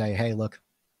opportunity to say, hey, look,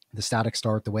 the static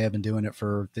start, the way I've been doing it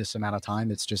for this amount of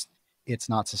time, it's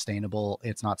not sustainable.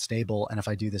 It's not stable. And if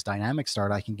I do this dynamic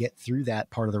start, I can get through that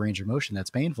part of the range of motion that's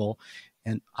painful,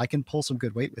 and I can pull some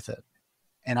good weight with it.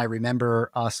 And I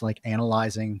remember us like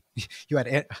analyzing,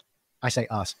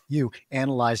 you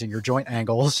analyzing your joint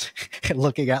angles and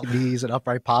looking at knees and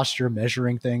upright posture,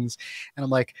 measuring things. And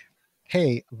I'm like,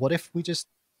 hey, what if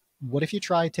you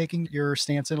try taking your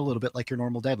stance in a little bit like your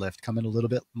normal deadlift, come in a little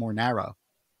bit more narrow,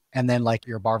 and then like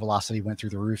your bar velocity went through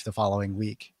the roof the following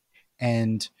week.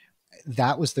 And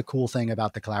that was the cool thing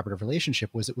about the collaborative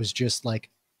relationship, was it was just like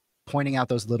pointing out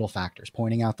those little factors,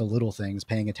 pointing out the little things,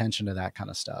 paying attention to that kind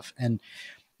of stuff. And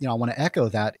I want to echo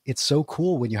that. It's so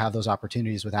cool when you have those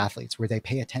opportunities with athletes where they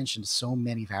pay attention to so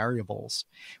many variables,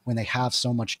 when they have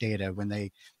so much data, when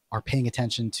they are paying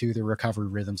attention to the recovery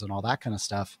rhythms and all that kind of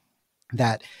stuff,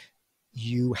 that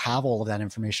you have all of that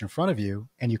information in front of you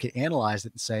and you can analyze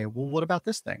it and say, well, what about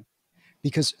this thing?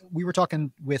 Because we were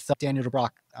talking with Daniel DeBrock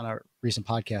on our recent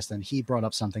podcast, and he brought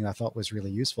up something I thought was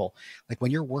really useful. Like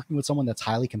when you're working with someone that's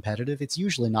highly competitive, it's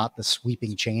usually not the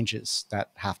sweeping changes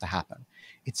that have to happen.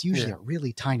 It's usually a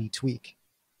really tiny tweak,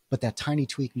 but that tiny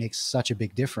tweak makes such a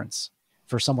big difference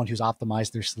for someone who's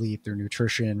optimized their sleep, their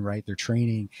nutrition, right, their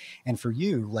training. And for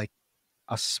you, like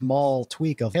a small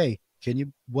tweak of, hey,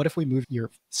 what if we move your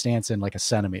stance in like a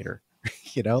centimeter?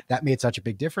 That made such a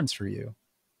big difference for you.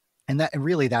 And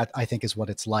that I think is what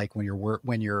it's like when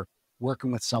you're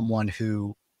working with someone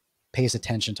who pays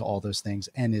attention to all those things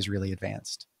and is really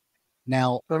advanced.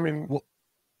 Now, I mean, go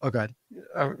ahead.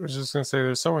 I was just going to say,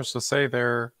 there's so much to say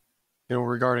there,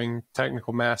 regarding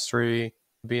technical mastery,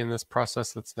 being this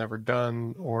process that's never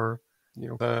done, or,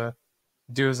 the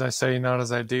do as I say, not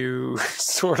as I do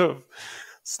sort of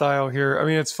style here. I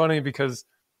mean, it's funny because,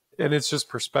 and it's just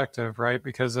perspective, right?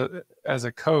 Because as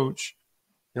a coach,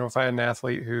 if I had an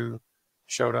athlete who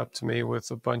showed up to me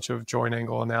with a bunch of joint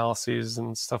angle analyses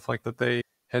and stuff like that they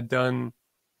had done,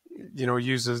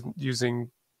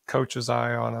 using coach's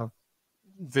eye on a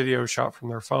video shot from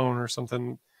their phone or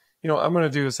something, I'm going to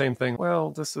do the same thing.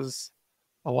 Well, this is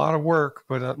a lot of work,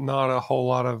 but not a whole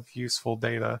lot of useful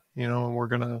data, and we're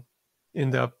going to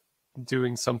end up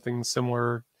doing something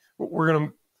similar.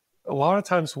 A lot of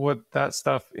times what that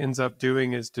stuff ends up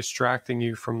doing is distracting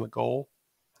you from the goal.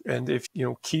 And if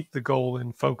keep the goal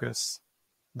in focus,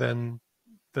 then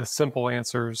the simple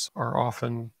answers are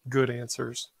often good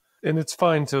answers. And it's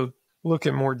fine to look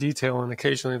at more detail, and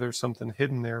occasionally there's something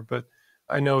hidden there. But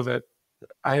I know that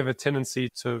I have a tendency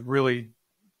to really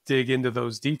dig into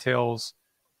those details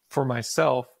for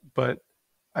myself, but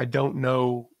I don't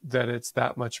know that it's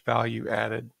that much value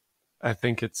added. I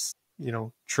think it's,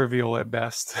 trivial at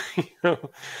best,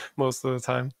 most of the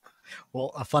time.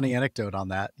 Well, a funny anecdote on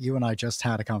that. You and I just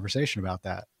had a conversation about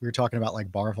that. We were talking about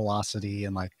like bar velocity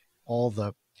and like all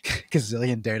the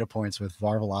gazillion data points with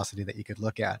bar velocity that you could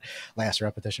look at. Last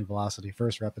repetition velocity,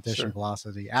 first repetition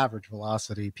velocity, average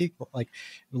velocity, peak, like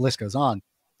the list goes on.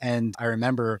 And I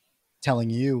remember telling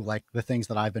you like the things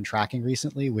that I've been tracking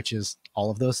recently, which is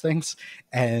all of those things.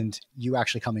 And you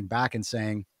actually coming back and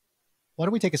saying, why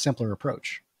don't we take a simpler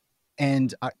approach?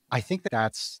 And I think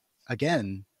that's,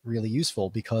 again, really useful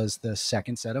because the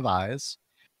second set of eyes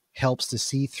helps to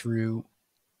see through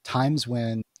times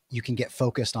when you can get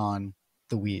focused on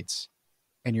the weeds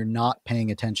and you're not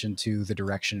paying attention to the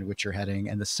direction in which you're heading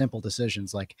and the simple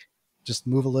decisions like just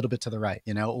move a little bit to the right,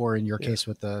 or in your case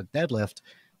with the deadlift,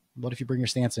 what if you bring your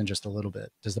stance in just a little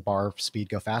bit? Does the bar speed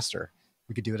go faster?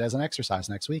 We could do it as an exercise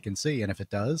next week and see. And if it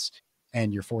does,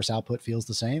 and your force output feels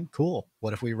the same, cool.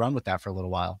 What if we run with that for a little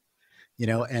while?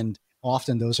 And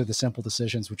often those are the simple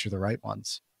decisions, which are the right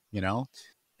ones, And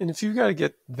if you got to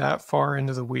get that far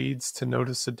into the weeds to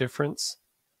notice a difference,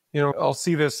 I'll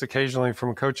see this occasionally from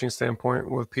a coaching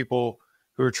standpoint with people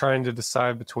who are trying to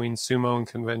decide between sumo and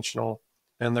conventional,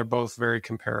 and they're both very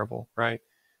comparable, right?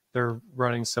 They're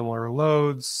running similar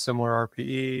loads, similar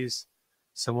RPEs,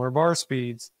 similar bar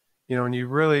speeds, and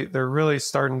they're really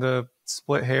starting to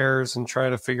split hairs and try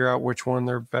to figure out which one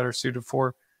they're better suited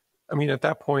for. I mean, at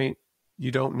that point, you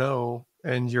don't know,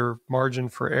 and your margin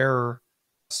for error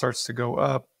starts to go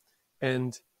up,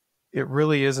 and it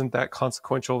really isn't that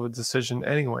consequential of a decision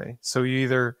anyway. So you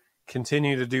either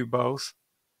continue to do both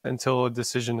until a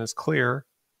decision is clear,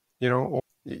 or,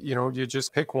 you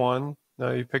just pick one.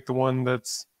 You pick the one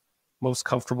that's most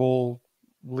comfortable,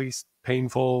 least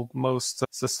painful, most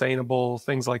sustainable,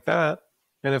 things like that.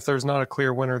 And if there's not a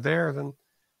clear winner there, then,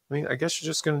 I guess you're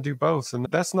just going to do both. And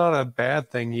that's not a bad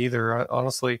thing either.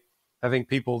 Honestly, I think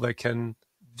people that can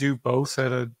do both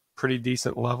at a pretty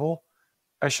decent level.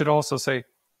 I should also say,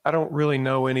 I don't really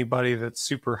know anybody that's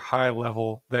super high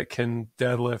level that can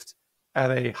deadlift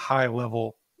at a high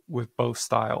level with both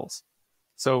styles.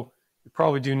 So you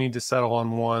probably do need to settle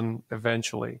on one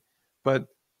eventually. But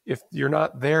if you're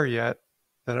not there yet,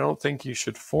 then I don't think you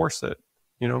should force it.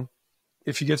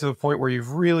 If you get to the point where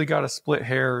you've really got to split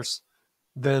hairs,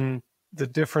 then the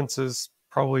difference is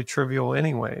probably trivial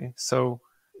anyway. So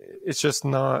it's just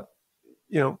not,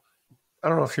 I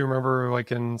don't know if you remember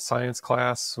like in science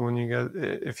class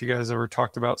if you guys ever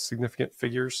talked about significant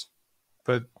figures,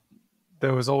 but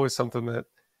there was always something that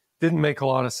didn't make a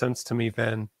lot of sense to me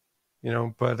then,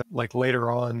 but like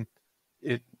later on,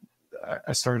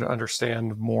 I started to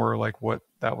understand more like what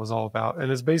that was all about.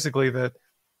 And it's basically that,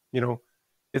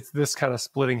 it's this kind of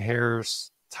splitting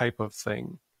hairs type of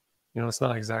thing. It's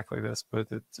not exactly this, but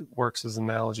it works as an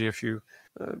analogy if you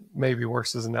maybe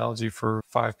works as an analogy for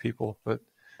 5 people, but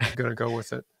I'm going to go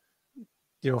with it.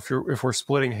 If we're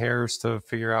splitting hairs to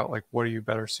figure out like, what are you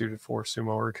better suited for,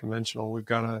 sumo or conventional, we've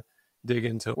got to dig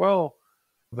into, well,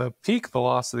 the peak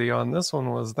velocity on this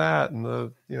one was that, and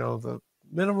the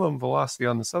minimum velocity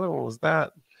on this other one was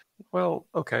that. Well,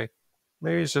 okay,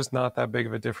 maybe it's just not that big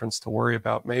of a difference to worry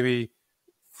about. Maybe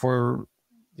for,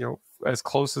 as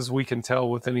close as we can tell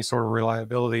with any sort of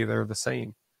reliability, they're the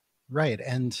same. Right.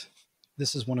 And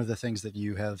this is one of the things that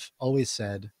you have always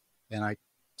said, and I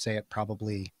say it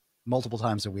probably multiple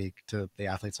times a week to the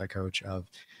athletes I coach, of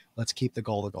let's keep the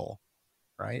goal,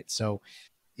 right? So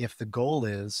if the goal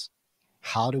is,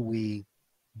 how do we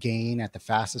gain at the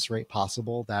fastest rate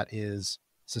possible that is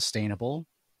sustainable?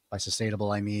 By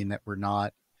sustainable, I mean that we're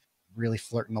not really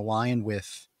flirting the line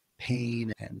with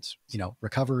pain and,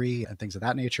 recovery and things of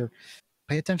that nature.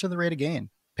 Pay attention to the rate of gain,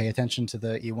 pay attention to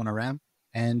the E1RM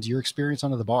and your experience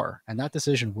under the bar. And that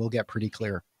decision will get pretty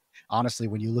clear. Honestly,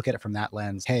 when you look at it from that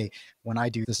lens, hey, when I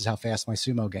do, this is how fast my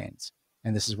sumo gains.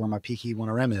 And this is where my peak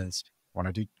E1RM is. When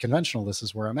I do conventional, this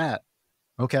is where I'm at.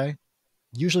 Okay.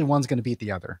 Usually one's going to beat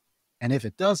the other. And if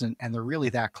it doesn't, and they're really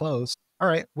that close, all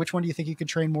right, which one do you think you can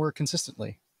train more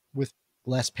consistently with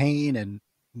less pain and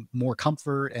more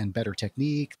comfort and better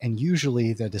technique? And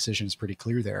usually the decision is pretty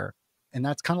clear there. And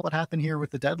that's kind of what happened here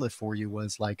with the deadlift for you,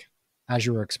 was like, as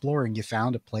you were exploring, you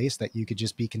found a place that you could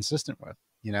just be consistent with,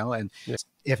 and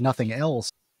if nothing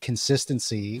else,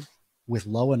 consistency with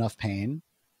low enough pain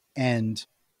and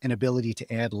an ability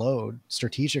to add load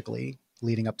strategically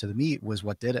leading up to the meet was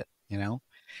what did it,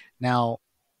 Now,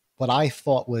 what I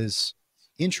thought was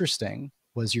interesting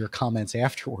was your comments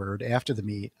afterward, after the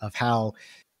meet, of how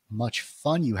much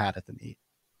fun you had at the meet.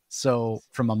 So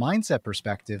from a mindset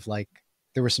perspective, like,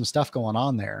 there was some stuff going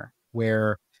on there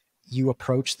where you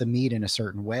approached the meet in a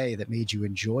certain way that made you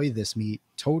enjoy this meet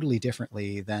totally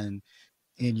differently than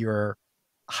in your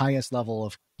highest level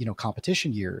of,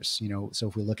 competition years. So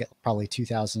if we look at probably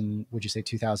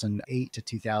 2008 to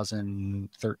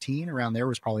 2013, around there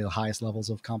was probably the highest levels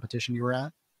of competition you were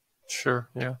at. Sure.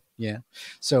 Yeah. Yeah.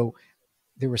 So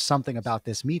there was something about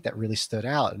this meet that really stood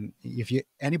out. And if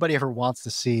anybody ever wants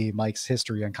to see Mike's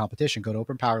history on competition, go to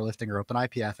Open Powerlifting or Open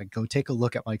IPF and go take a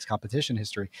look at Mike's competition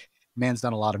history. Man's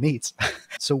done a lot of meets.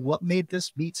 So what made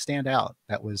this meet stand out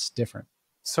that was different?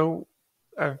 So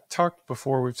we've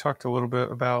talked a little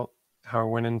bit about how I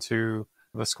went into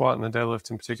the squat and the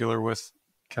deadlift in particular with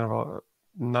kind of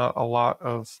not a lot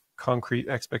of concrete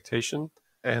expectation,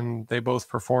 and they both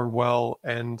performed well.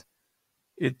 And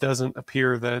it doesn't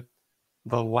appear that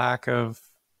the lack of,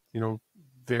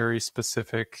 very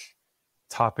specific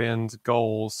top end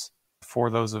goals for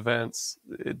those events,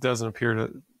 it doesn't appear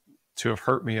to have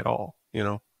hurt me at all.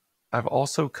 I've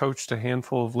also coached a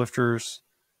handful of lifters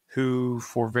who,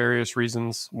 for various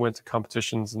reasons, went to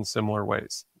competitions in similar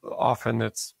ways. Often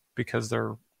it's because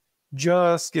they're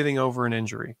just getting over an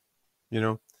injury,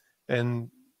 and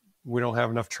we don't have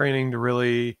enough training to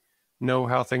really know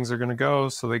how things are going to go.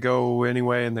 So they go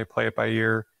anyway and they play it by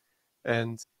ear.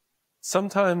 And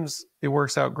sometimes it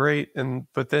works out great.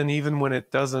 But then even when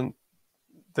it doesn't,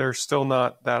 they're still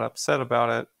not that upset about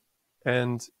it.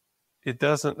 And it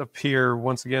doesn't appear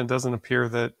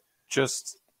that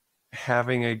just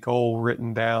having a goal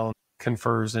written down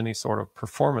confers any sort of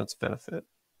performance benefit.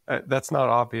 That's not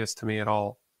obvious to me at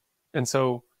all. And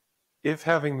so if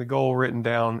having the goal written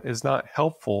down is not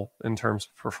helpful in terms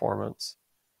of performance,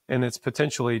 and it's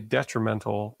potentially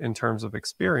detrimental in terms of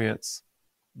experience,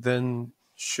 then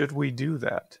should we do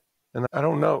that? And I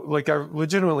don't know, I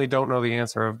legitimately don't know the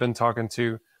answer. I've been talking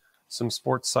to some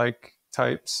sports psych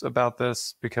types about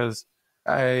this because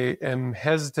I am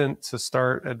hesitant to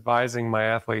start advising my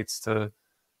athletes to,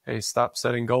 hey, stop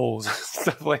setting goals,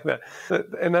 stuff like that.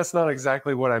 And that's not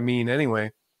exactly what I mean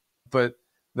anyway. But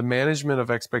the management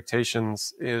of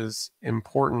expectations is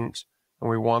important, and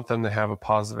we want them to have a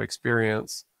positive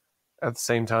experience. At the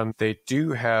same time, they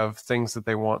do have things that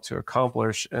they want to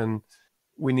accomplish, and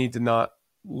we need to not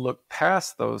look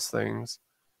past those things,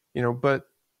 but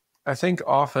I think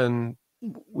often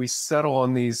we settle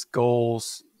on these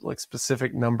goals, like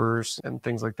specific numbers and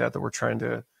things like that we're trying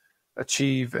to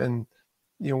achieve. And,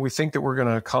 we think that we're going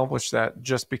to accomplish that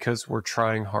just because we're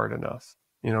trying hard enough,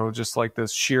 just like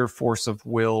this sheer force of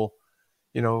will,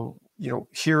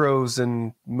 heroes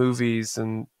in movies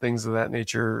and things of that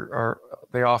nature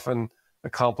they often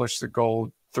accomplish the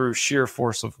goal through sheer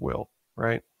force of will.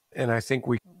 Right. And I think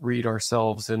we read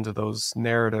ourselves into those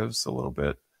narratives a little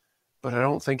bit, but I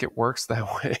don't think it works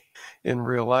that way in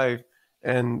real life.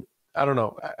 And I don't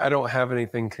know, I don't have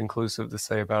anything conclusive to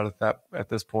say about it at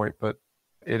this point, but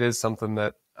it is something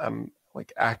that I'm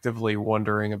actively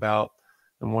wondering about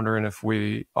and wondering if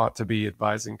we ought to be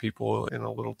advising people in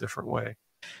a little different way.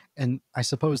 And I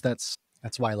suppose that's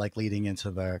That's why, like, leading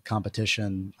into the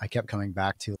competition, I kept coming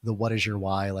back to the what is your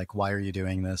why? Like, why are you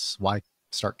doing this? Why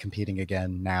start competing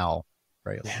again now?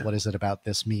 Right? Yeah. What is it about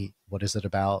this meet? What is it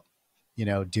about,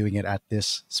 doing it at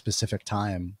this specific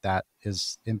time that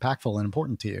is impactful and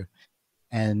important to you?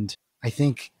 And I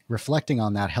think reflecting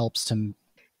on that helps to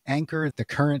anchor the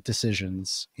current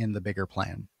decisions in the bigger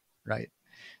plan, right?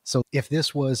 So if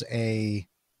this was a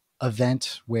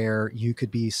event where you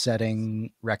could be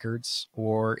setting records,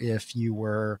 or if you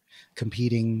were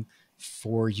competing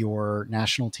for your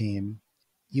national team,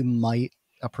 you might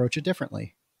approach it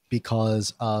differently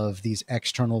because of these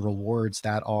external rewards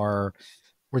that are,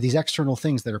 or these external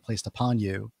things that are placed upon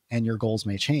you, and your goals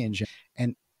may change.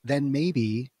 And then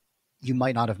maybe you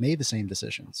might not have made the same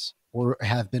decisions or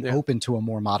have been open to a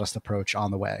more modest approach on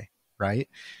the way, right?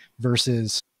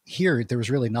 Versus here, there was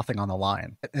really nothing on the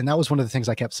line. And that was one of the things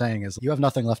I kept saying is, you have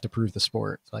nothing left to prove the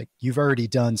sport. Like, you've already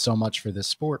done so much for this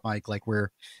sport, Mike, like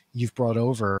where you've brought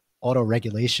over auto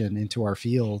regulation into our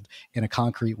field in a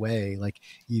concrete way. Like,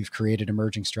 you've created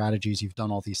emerging strategies. You've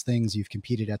done all these things. You've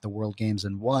competed at the World Games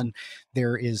and won.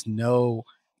 There's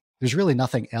really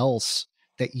nothing else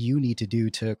that you need to do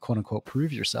to quote unquote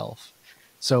prove yourself.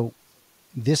 So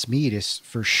this meet is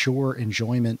for sure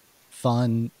enjoyment,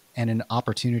 fun, and an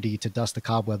opportunity to dust the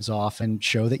cobwebs off and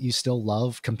show that you still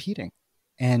love competing.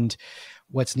 And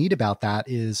what's neat about that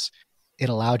is it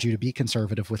allowed you to be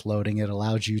conservative with loading. It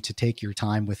allowed you to take your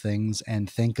time with things and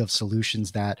think of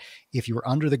solutions that, if you were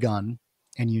under the gun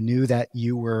and you knew that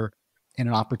you were in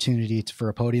an opportunity for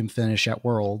a podium finish at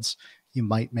Worlds, you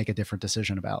might make a different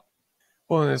decision about.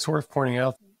 Well, and it's worth pointing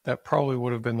out that probably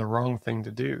would have been the wrong thing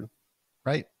to do.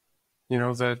 Right.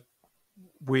 That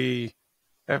we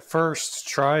at first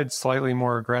tried slightly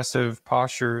more aggressive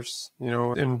postures,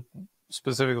 and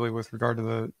specifically with regard to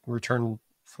the return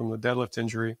from the deadlift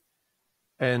injury,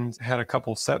 and had a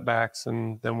couple setbacks,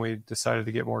 and then we decided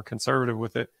to get more conservative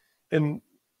with it. And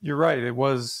you're right, it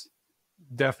was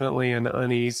definitely an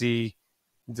uneasy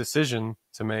decision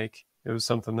to make. It was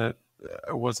something that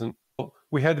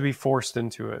we had to be forced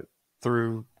into it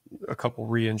through a couple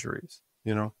re-injuries,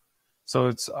 so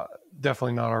it's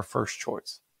definitely not our first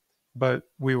choice, but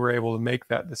we were able to make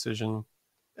that decision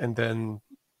and then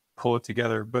pull it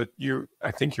together. But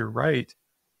I think you're right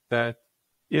that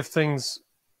if things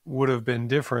would have been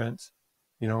different,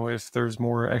 if there's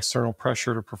more external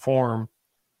pressure to perform,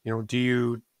 do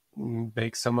you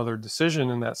make some other decision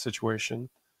in that situation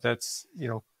that's,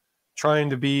 trying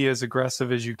to be as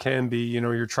aggressive as you can be?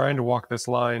 You're trying to walk this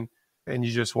line and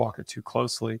you just walk it too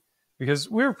closely, because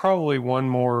we're probably one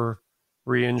more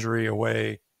re-injury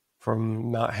away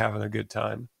from not having a good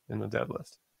time in the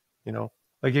deadlift.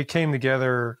 Like, it came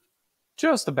together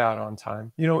just about on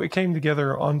time. It came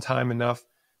together on time enough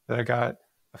that I got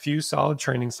a few solid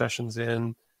training sessions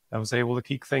in. I was able to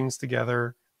keep things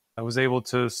together. I was able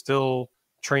to still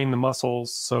train the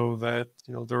muscles so that,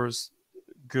 there was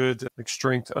good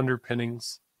strength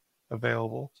underpinnings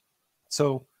available.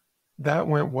 So that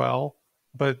went well.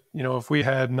 But, if we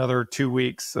had another 2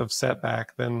 weeks of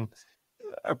setback, then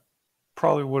I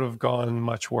probably would have gone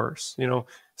much worse,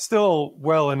 still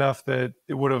well enough that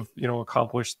it would have,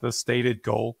 accomplished the stated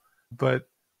goal, but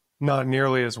not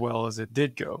nearly as well as it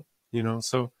did go,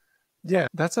 so yeah,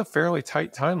 that's a fairly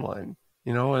tight timeline,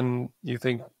 and you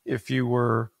think if you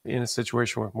were in a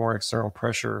situation with more external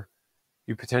pressure,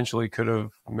 you potentially could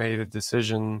have made a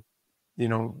decision,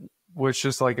 which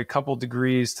is like a couple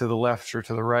degrees to the left or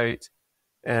to the right,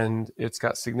 and it's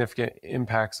got significant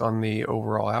impacts on the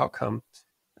overall outcome.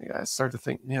 I start to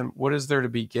think, man, what is there to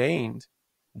be gained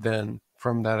then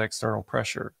from that external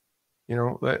pressure?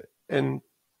 And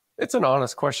it's an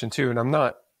honest question too. And I'm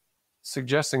not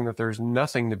suggesting that there's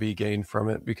nothing to be gained from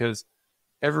it, because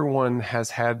everyone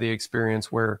has had the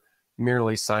experience where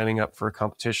merely signing up for a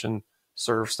competition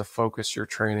serves to focus your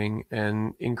training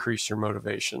and increase your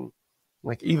motivation.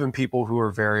 Like, even people who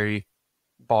are very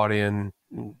bought in,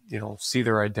 see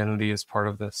their identity as part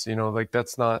of this, like,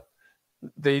 that's not,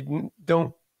 they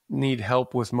don't need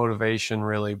help with motivation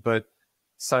really, but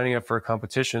signing up for a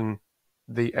competition,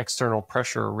 the external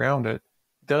pressure around it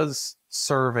does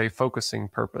serve a focusing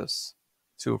purpose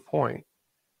to a point,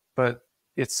 but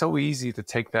it's so easy to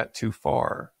take that too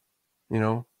far,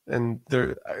 and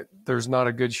there's not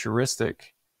a good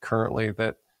heuristic currently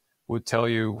that would tell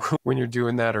you when you're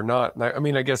doing that or not.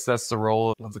 And I guess that's the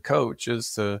role of the coach,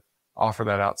 is to offer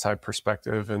that outside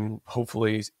perspective and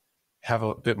hopefully have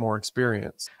a bit more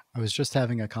experience. I was just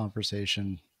having a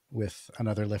conversation with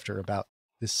another lifter about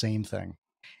this same thing.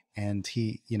 And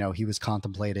he was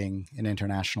contemplating an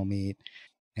international meet,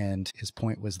 and his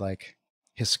point was like,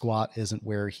 his squat isn't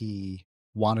where he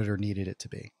wanted or needed it to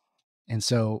be. And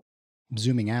so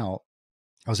zooming out,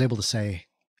 I was able to say,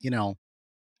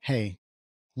 hey,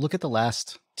 look at the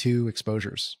last 2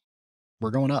 exposures.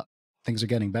 We're going up. Things are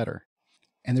getting better.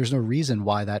 And there's no reason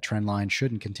why that trend line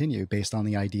shouldn't continue based on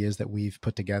the ideas that we've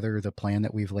put together, the plan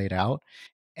that we've laid out.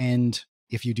 And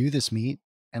if you do this meet,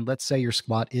 and let's say your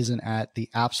squat isn't at the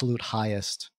absolute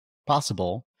highest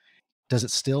possible, does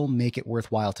it still make it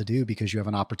worthwhile to do because you have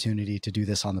an opportunity to do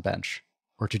this on the bench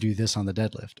or to do this on the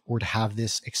deadlift or to have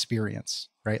this experience,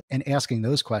 right? And asking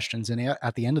those questions. And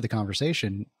at the end of the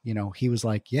conversation, he was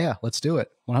like, yeah, let's do it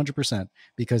 100%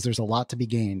 because there's a lot to be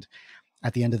gained.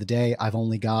 At the end of the day, I've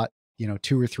only got,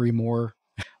 2 or 3 more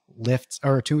lifts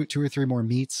or two or three more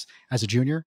meets as a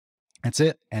junior. That's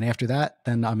it. And after that,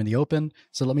 then I'm in the open.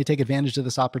 So let me take advantage of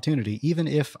this opportunity, even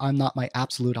if I'm not my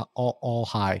absolute all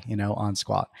high, on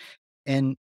squat.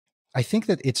 And I think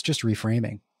that it's just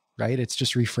reframing, right? It's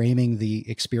just reframing the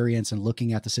experience and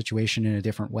looking at the situation in a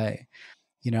different way.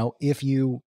 If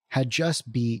you had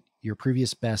just beat your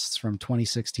previous bests from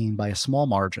 2016 by a small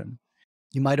margin,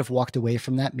 you might have walked away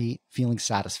from that meet feeling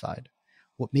satisfied.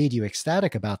 What made you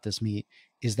ecstatic about this meet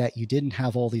is that you didn't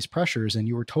have all these pressures and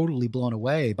you were totally blown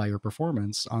away by your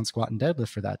performance on squat and deadlift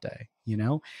for that day,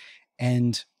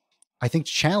 And I think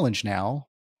challenge now,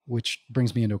 which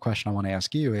brings me into a question I want to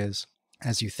ask you is,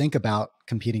 as you think about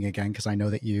competing again, because I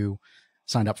know that you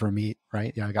signed up for a meet,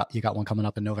 right? Yeah, you got one coming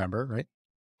up in November, right?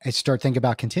 I start thinking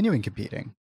about continuing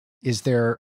competing. Is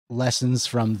there lessons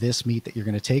from this meet that you're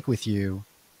going to take with you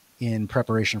in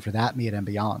preparation for that meet and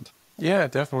beyond? Yeah,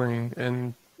 definitely.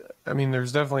 And I mean,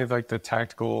 there's definitely like the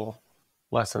tactical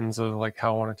lessons of like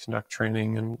how I want to conduct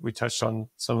training. And we touched on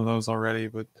some of those already,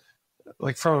 but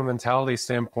like from a mentality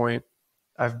standpoint,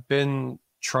 I've been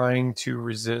trying to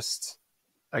resist,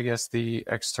 I guess, the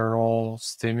external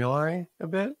stimuli a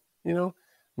bit,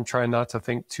 I'm trying not to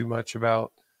think too much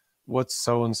about what's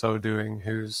so-and-so doing,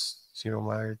 who's,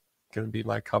 going to be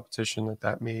my competition at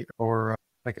that meet, or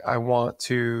like I want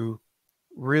to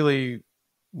really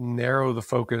narrow the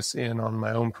focus in on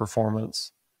my own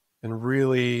performance and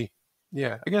really,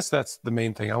 I guess that's the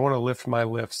main thing. I want to lift my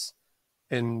lifts.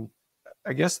 And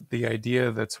I guess the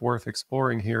idea that's worth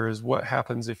exploring here is what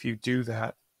happens if you do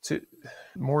that to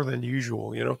more than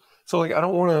usual, So like, I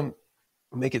don't want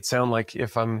to make it sound like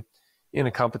if I'm in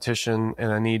a competition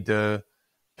and I need to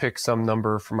pick some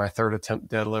number for my 3rd attempt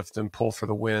deadlift and pull for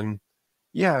the win.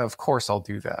 Yeah, of course I'll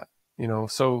do that,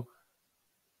 So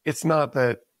it's not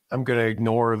that I'm going to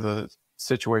ignore the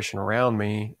situation around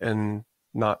me and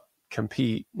not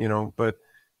compete, but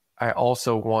I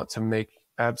also want to make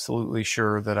absolutely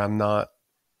sure that I'm not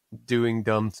doing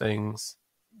dumb things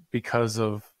because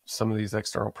of some of these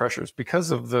external pressures,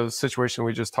 because of the situation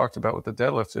we just talked about with the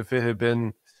deadlift. If it had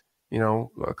been,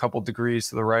 a couple degrees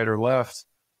to the right or left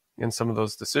in some of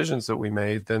those decisions that we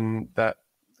made, then that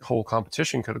whole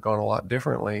competition could have gone a lot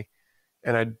differently.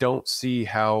 And I don't see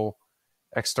how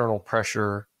external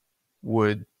pressure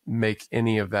would make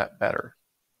any of that better.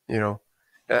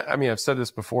 I mean, I've said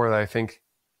this before that I think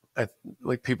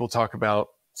like people talk about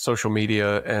social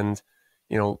media and,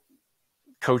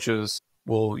 coaches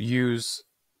will use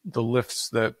the lifts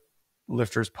that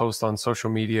lifters post on social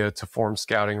media to form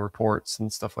scouting reports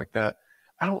and stuff like that.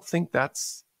 I don't think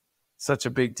that's such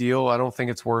a big deal. I don't think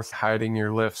it's worth hiding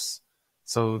your lifts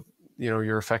so,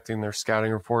 you're affecting their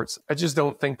scouting reports. I just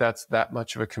don't think that's that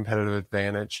much of a competitive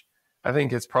advantage. I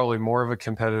think it's probably more of a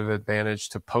competitive advantage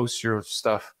to post your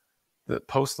stuff,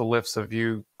 post the lifts of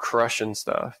you crushing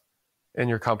stuff, and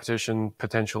your competition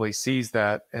potentially sees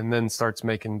that and then starts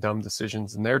making dumb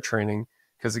decisions in their training.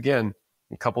 Because again,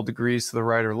 a couple degrees to the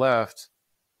right or left,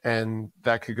 and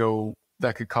that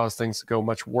could cause things to go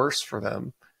much worse for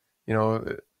them.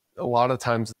 A lot of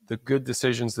times the good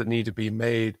decisions that need to be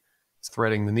made is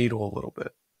threading the needle a little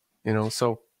bit,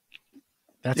 so.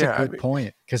 That's a good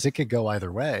point, because it could go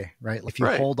either way, right? If you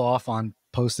hold off on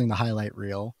posting the highlight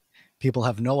reel, people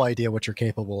have no idea what you're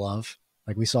capable of.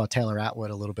 Like we saw Taylor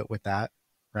Atwood a little bit with that,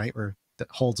 right? Where that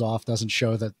holds off, doesn't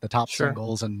show the top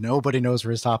singles, and nobody knows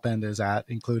where his top end is at,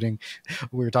 including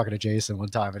we were talking to Jason one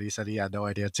time and he said he had no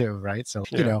idea too, right? So,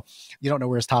 you don't know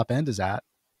where his top end is at.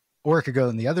 Or it could go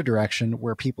in the other direction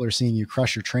where people are seeing you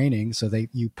crush your training. So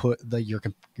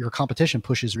your competition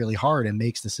pushes really hard and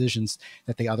makes decisions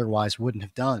that they otherwise wouldn't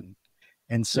have done.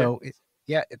 And so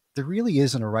there really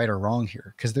isn't a right or wrong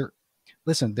here, because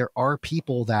there are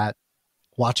people that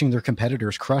watching their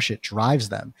competitors crush it drives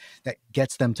them, that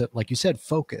gets them to, like you said,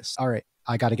 focus. All right,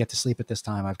 I got to get to sleep at this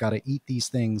time. I've got to eat these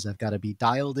things. I've got to be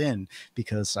dialed in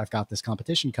because I've got this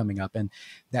competition coming up, and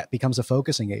that becomes a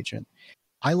focusing agent.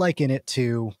 I liken it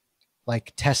to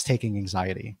like test taking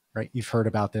anxiety, right? You've heard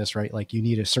about this, right? Like you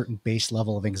need a certain base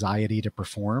level of anxiety to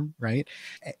perform, right?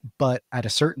 But at a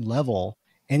certain level,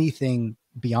 anything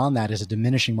beyond that is a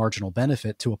diminishing marginal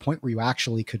benefit to a point where you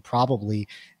actually could probably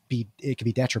it could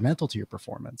be detrimental to your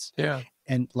performance. Yeah.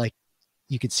 And like,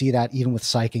 you could see that even with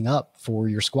psyching up for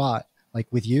your squat. Like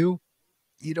with you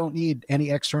don't need any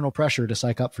external pressure to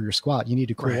psych up for your squat. You need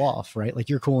to cool off, right? Like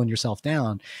you're cooling yourself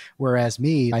down. Whereas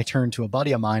me, I turned to a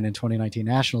buddy of mine in 2019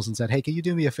 Nationals and said, hey, can you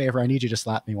do me a favor? I need you to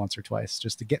slap me once or twice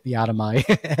just to get me out of my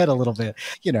head a little bit.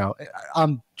 You know,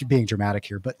 I'm being dramatic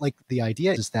here, but like the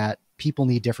idea is that people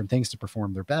need different things to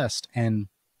perform their best. And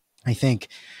I think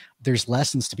there's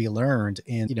lessons to be learned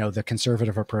in, you know, the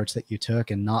conservative approach that you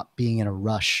took and not being in a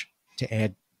rush to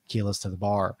add kilos to the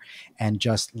bar and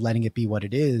just letting it be what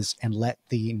it is and let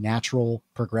the natural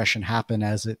progression happen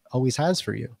as it always has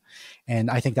for you. And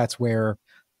I think that's where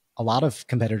a lot of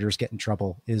competitors get in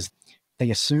trouble, is they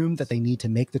assume that they need to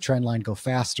make the trend line go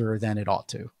faster than it ought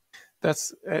to.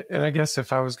 And I guess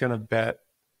if I was going to bet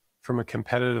from a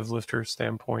competitive lifter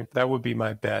standpoint, that would be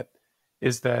my bet,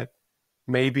 is that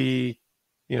maybe,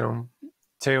 you know,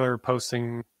 Taylor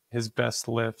posting his best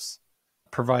lifts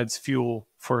provides fuel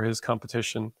for his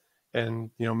competition and,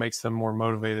 you know, makes them more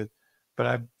motivated. But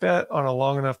I bet on a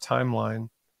long enough timeline,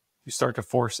 you start to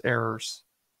force errors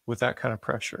with that kind of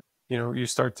pressure. You know, you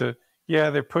start to,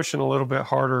 they're pushing a little bit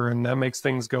harder and that makes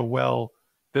things go well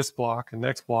this block and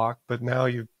next block. But now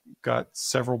you've got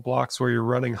several blocks where you're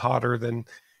running hotter than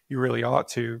you really ought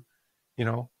to, you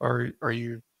know, are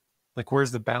you like,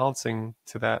 where's the balancing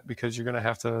to that? Because you're going to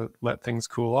have to let things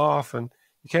cool off, and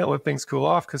you can't let things cool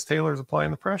off because Taylor's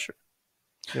applying the pressure.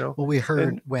 You know, well, we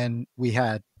heard when we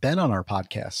had Ben on our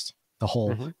podcast, the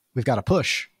whole we've got to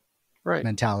push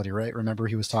mentality, right? Remember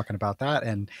he was talking about that.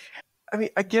 And I mean,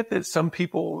 I get that some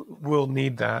people will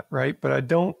need that, right? But I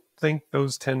don't think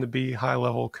those tend to be high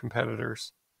level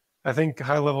competitors. I think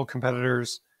high level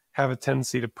competitors have a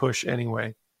tendency to push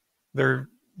anyway. They're,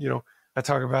 you know, I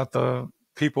talk about the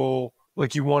people,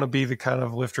 like, you want to be the kind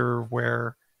of lifter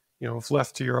where, you know, if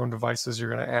left to your own devices, you're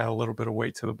going to add a little bit of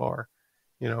weight to the bar.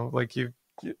 You know, like you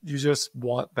just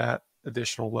want that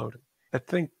additional loading. I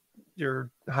think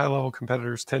your high level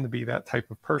competitors tend to be that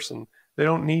type of person. They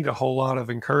don't need a whole lot of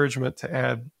encouragement to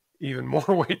add even more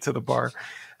weight to the bar.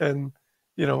 And,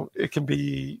 you know, it can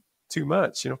be too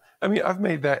much, you know. I mean, I've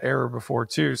made that error before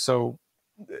too. So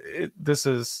this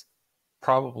is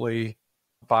probably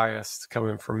biased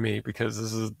coming from me, because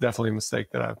this is definitely a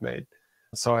mistake that I've made.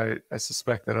 So I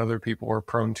suspect that other people are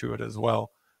prone to it as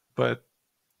well. But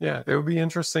yeah, it would be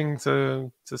interesting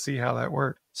to see how that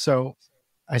works. So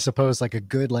I suppose like a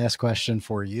good last question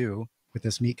for you with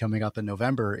this meet coming up in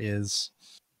November is,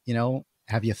 you know,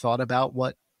 have you thought about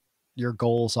what your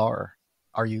goals are?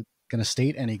 Are you going to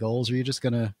state any goals, or are you just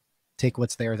going to take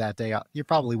what's there that day? You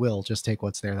probably will just take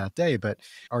what's there that day, but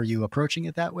are you approaching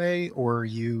it that way? Or are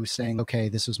you saying, okay,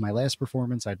 this was my last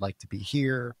performance, I'd like to be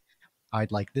here,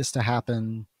 I'd like this to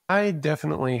happen? I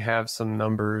definitely have some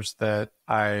numbers that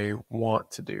I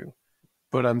want to do,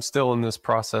 but I'm still in this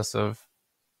process of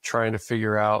trying to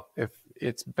figure out if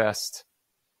it's best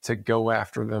to go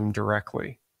after them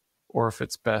directly, or if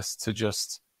it's best to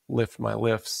just lift my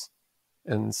lifts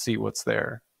and see what's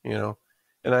there, you know.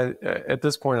 And at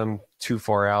this point, I'm too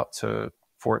far out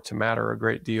for it to matter a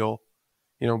great deal,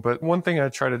 you know. But one thing I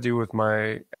try to do with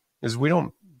is we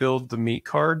don't build the meet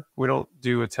card. We don't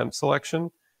do attempt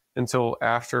selection until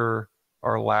after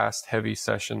our last heavy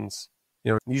sessions,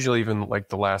 you know, usually even like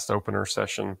the last opener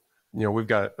session. You know, we've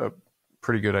got a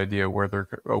pretty good idea where their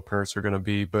openers are going to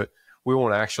be, but we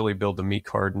won't actually build the meet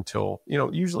card until, you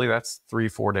know, usually that's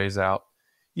 3-4 days out.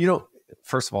 You don't,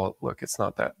 first of all, look, it's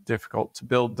not that difficult to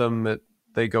build them.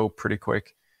 They go pretty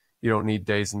quick. You don't need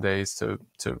days and days to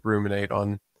ruminate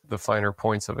on the finer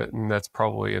points of it. And that's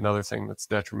probably another thing that's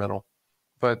detrimental.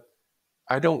 But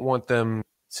I don't want them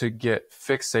to get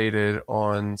fixated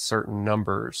on certain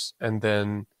numbers, and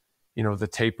then, you know, the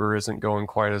taper isn't going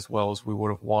quite as well as we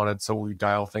would have wanted, so we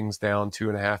dial things down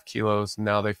 2.5 kilos, and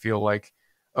now they feel like,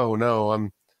 oh no,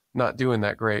 I'm not doing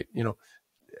that great. You know,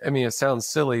 I mean, it sounds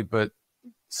silly, but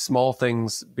small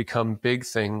things become big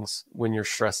things when you're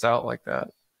stressed out like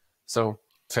that. So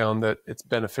found that it's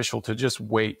beneficial to just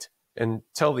wait and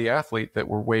tell the athlete that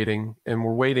we're waiting, and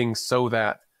we're waiting so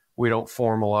that we don't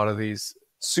form a lot of these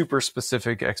super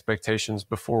specific expectations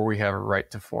before we have a right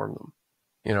to form them,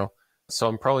 you know. So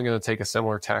I'm probably going to take a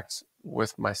similar tact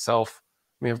with myself.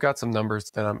 I mean, I've got some numbers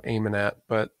that I'm aiming at,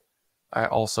 but I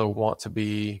also want to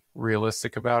be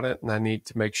realistic about it, and I need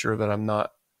to make sure that I'm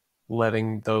not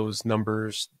letting those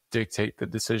numbers dictate the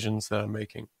decisions that I'm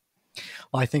making.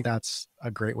 Well, I think that's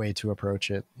a great way to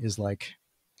approach it, is like,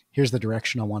 here's the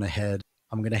direction I want to head.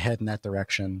 I'm going to head in that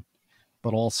direction,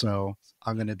 but also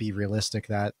I'm going to be realistic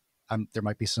that there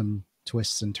might be some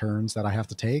twists and turns that I have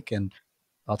to take, and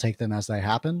I'll take them as they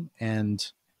happen,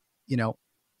 and, you know,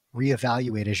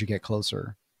 reevaluate as you get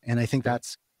closer. And I think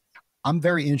I'm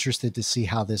very interested to see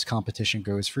how this competition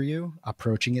goes for you,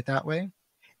 approaching it that way.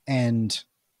 And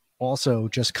also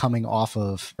just coming off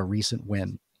of a recent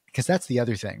win, because that's the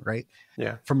other thing, right?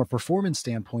 Yeah. From a performance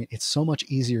standpoint, it's so much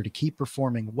easier to keep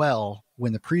performing well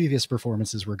when the previous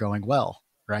performances were going well,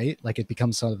 right? Like it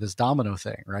becomes sort of this domino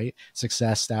thing, right?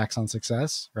 Success stacks on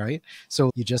success, right?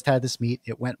 So you just had this meet,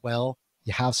 it went well.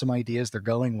 You have some ideas, they're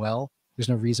going well. There's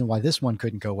no reason why this one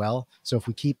couldn't go well. So if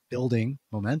we keep building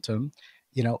momentum,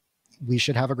 you know, we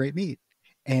should have a great meet.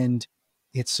 And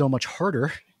it's so much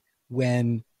harder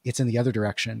when it's in the other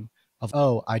direction of,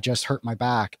 oh, I just hurt my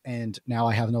back and now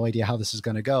I have no idea how this is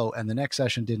going to go. And the next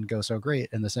session didn't go so great.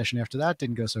 And the session after that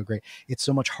didn't go so great. It's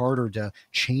so much harder to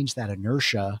change that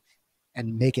inertia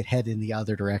and make it head in the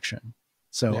other direction.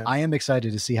 So I am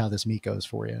excited to see how this meet goes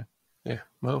for you. Yeah.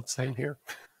 Well, same here.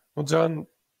 Well, John,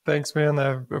 thanks, man.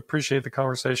 I appreciate the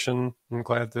conversation. I'm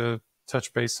glad to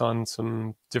touch base on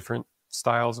some different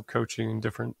styles of coaching and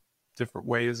different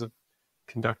ways of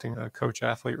conducting a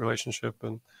coach-athlete relationship.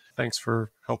 And thanks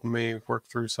for helping me work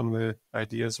through some of the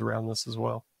ideas around this as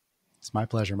well. It's my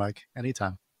pleasure, Mike.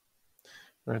 Anytime.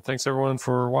 All right. Thanks, everyone,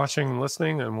 for watching and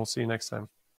listening, and we'll see you next time.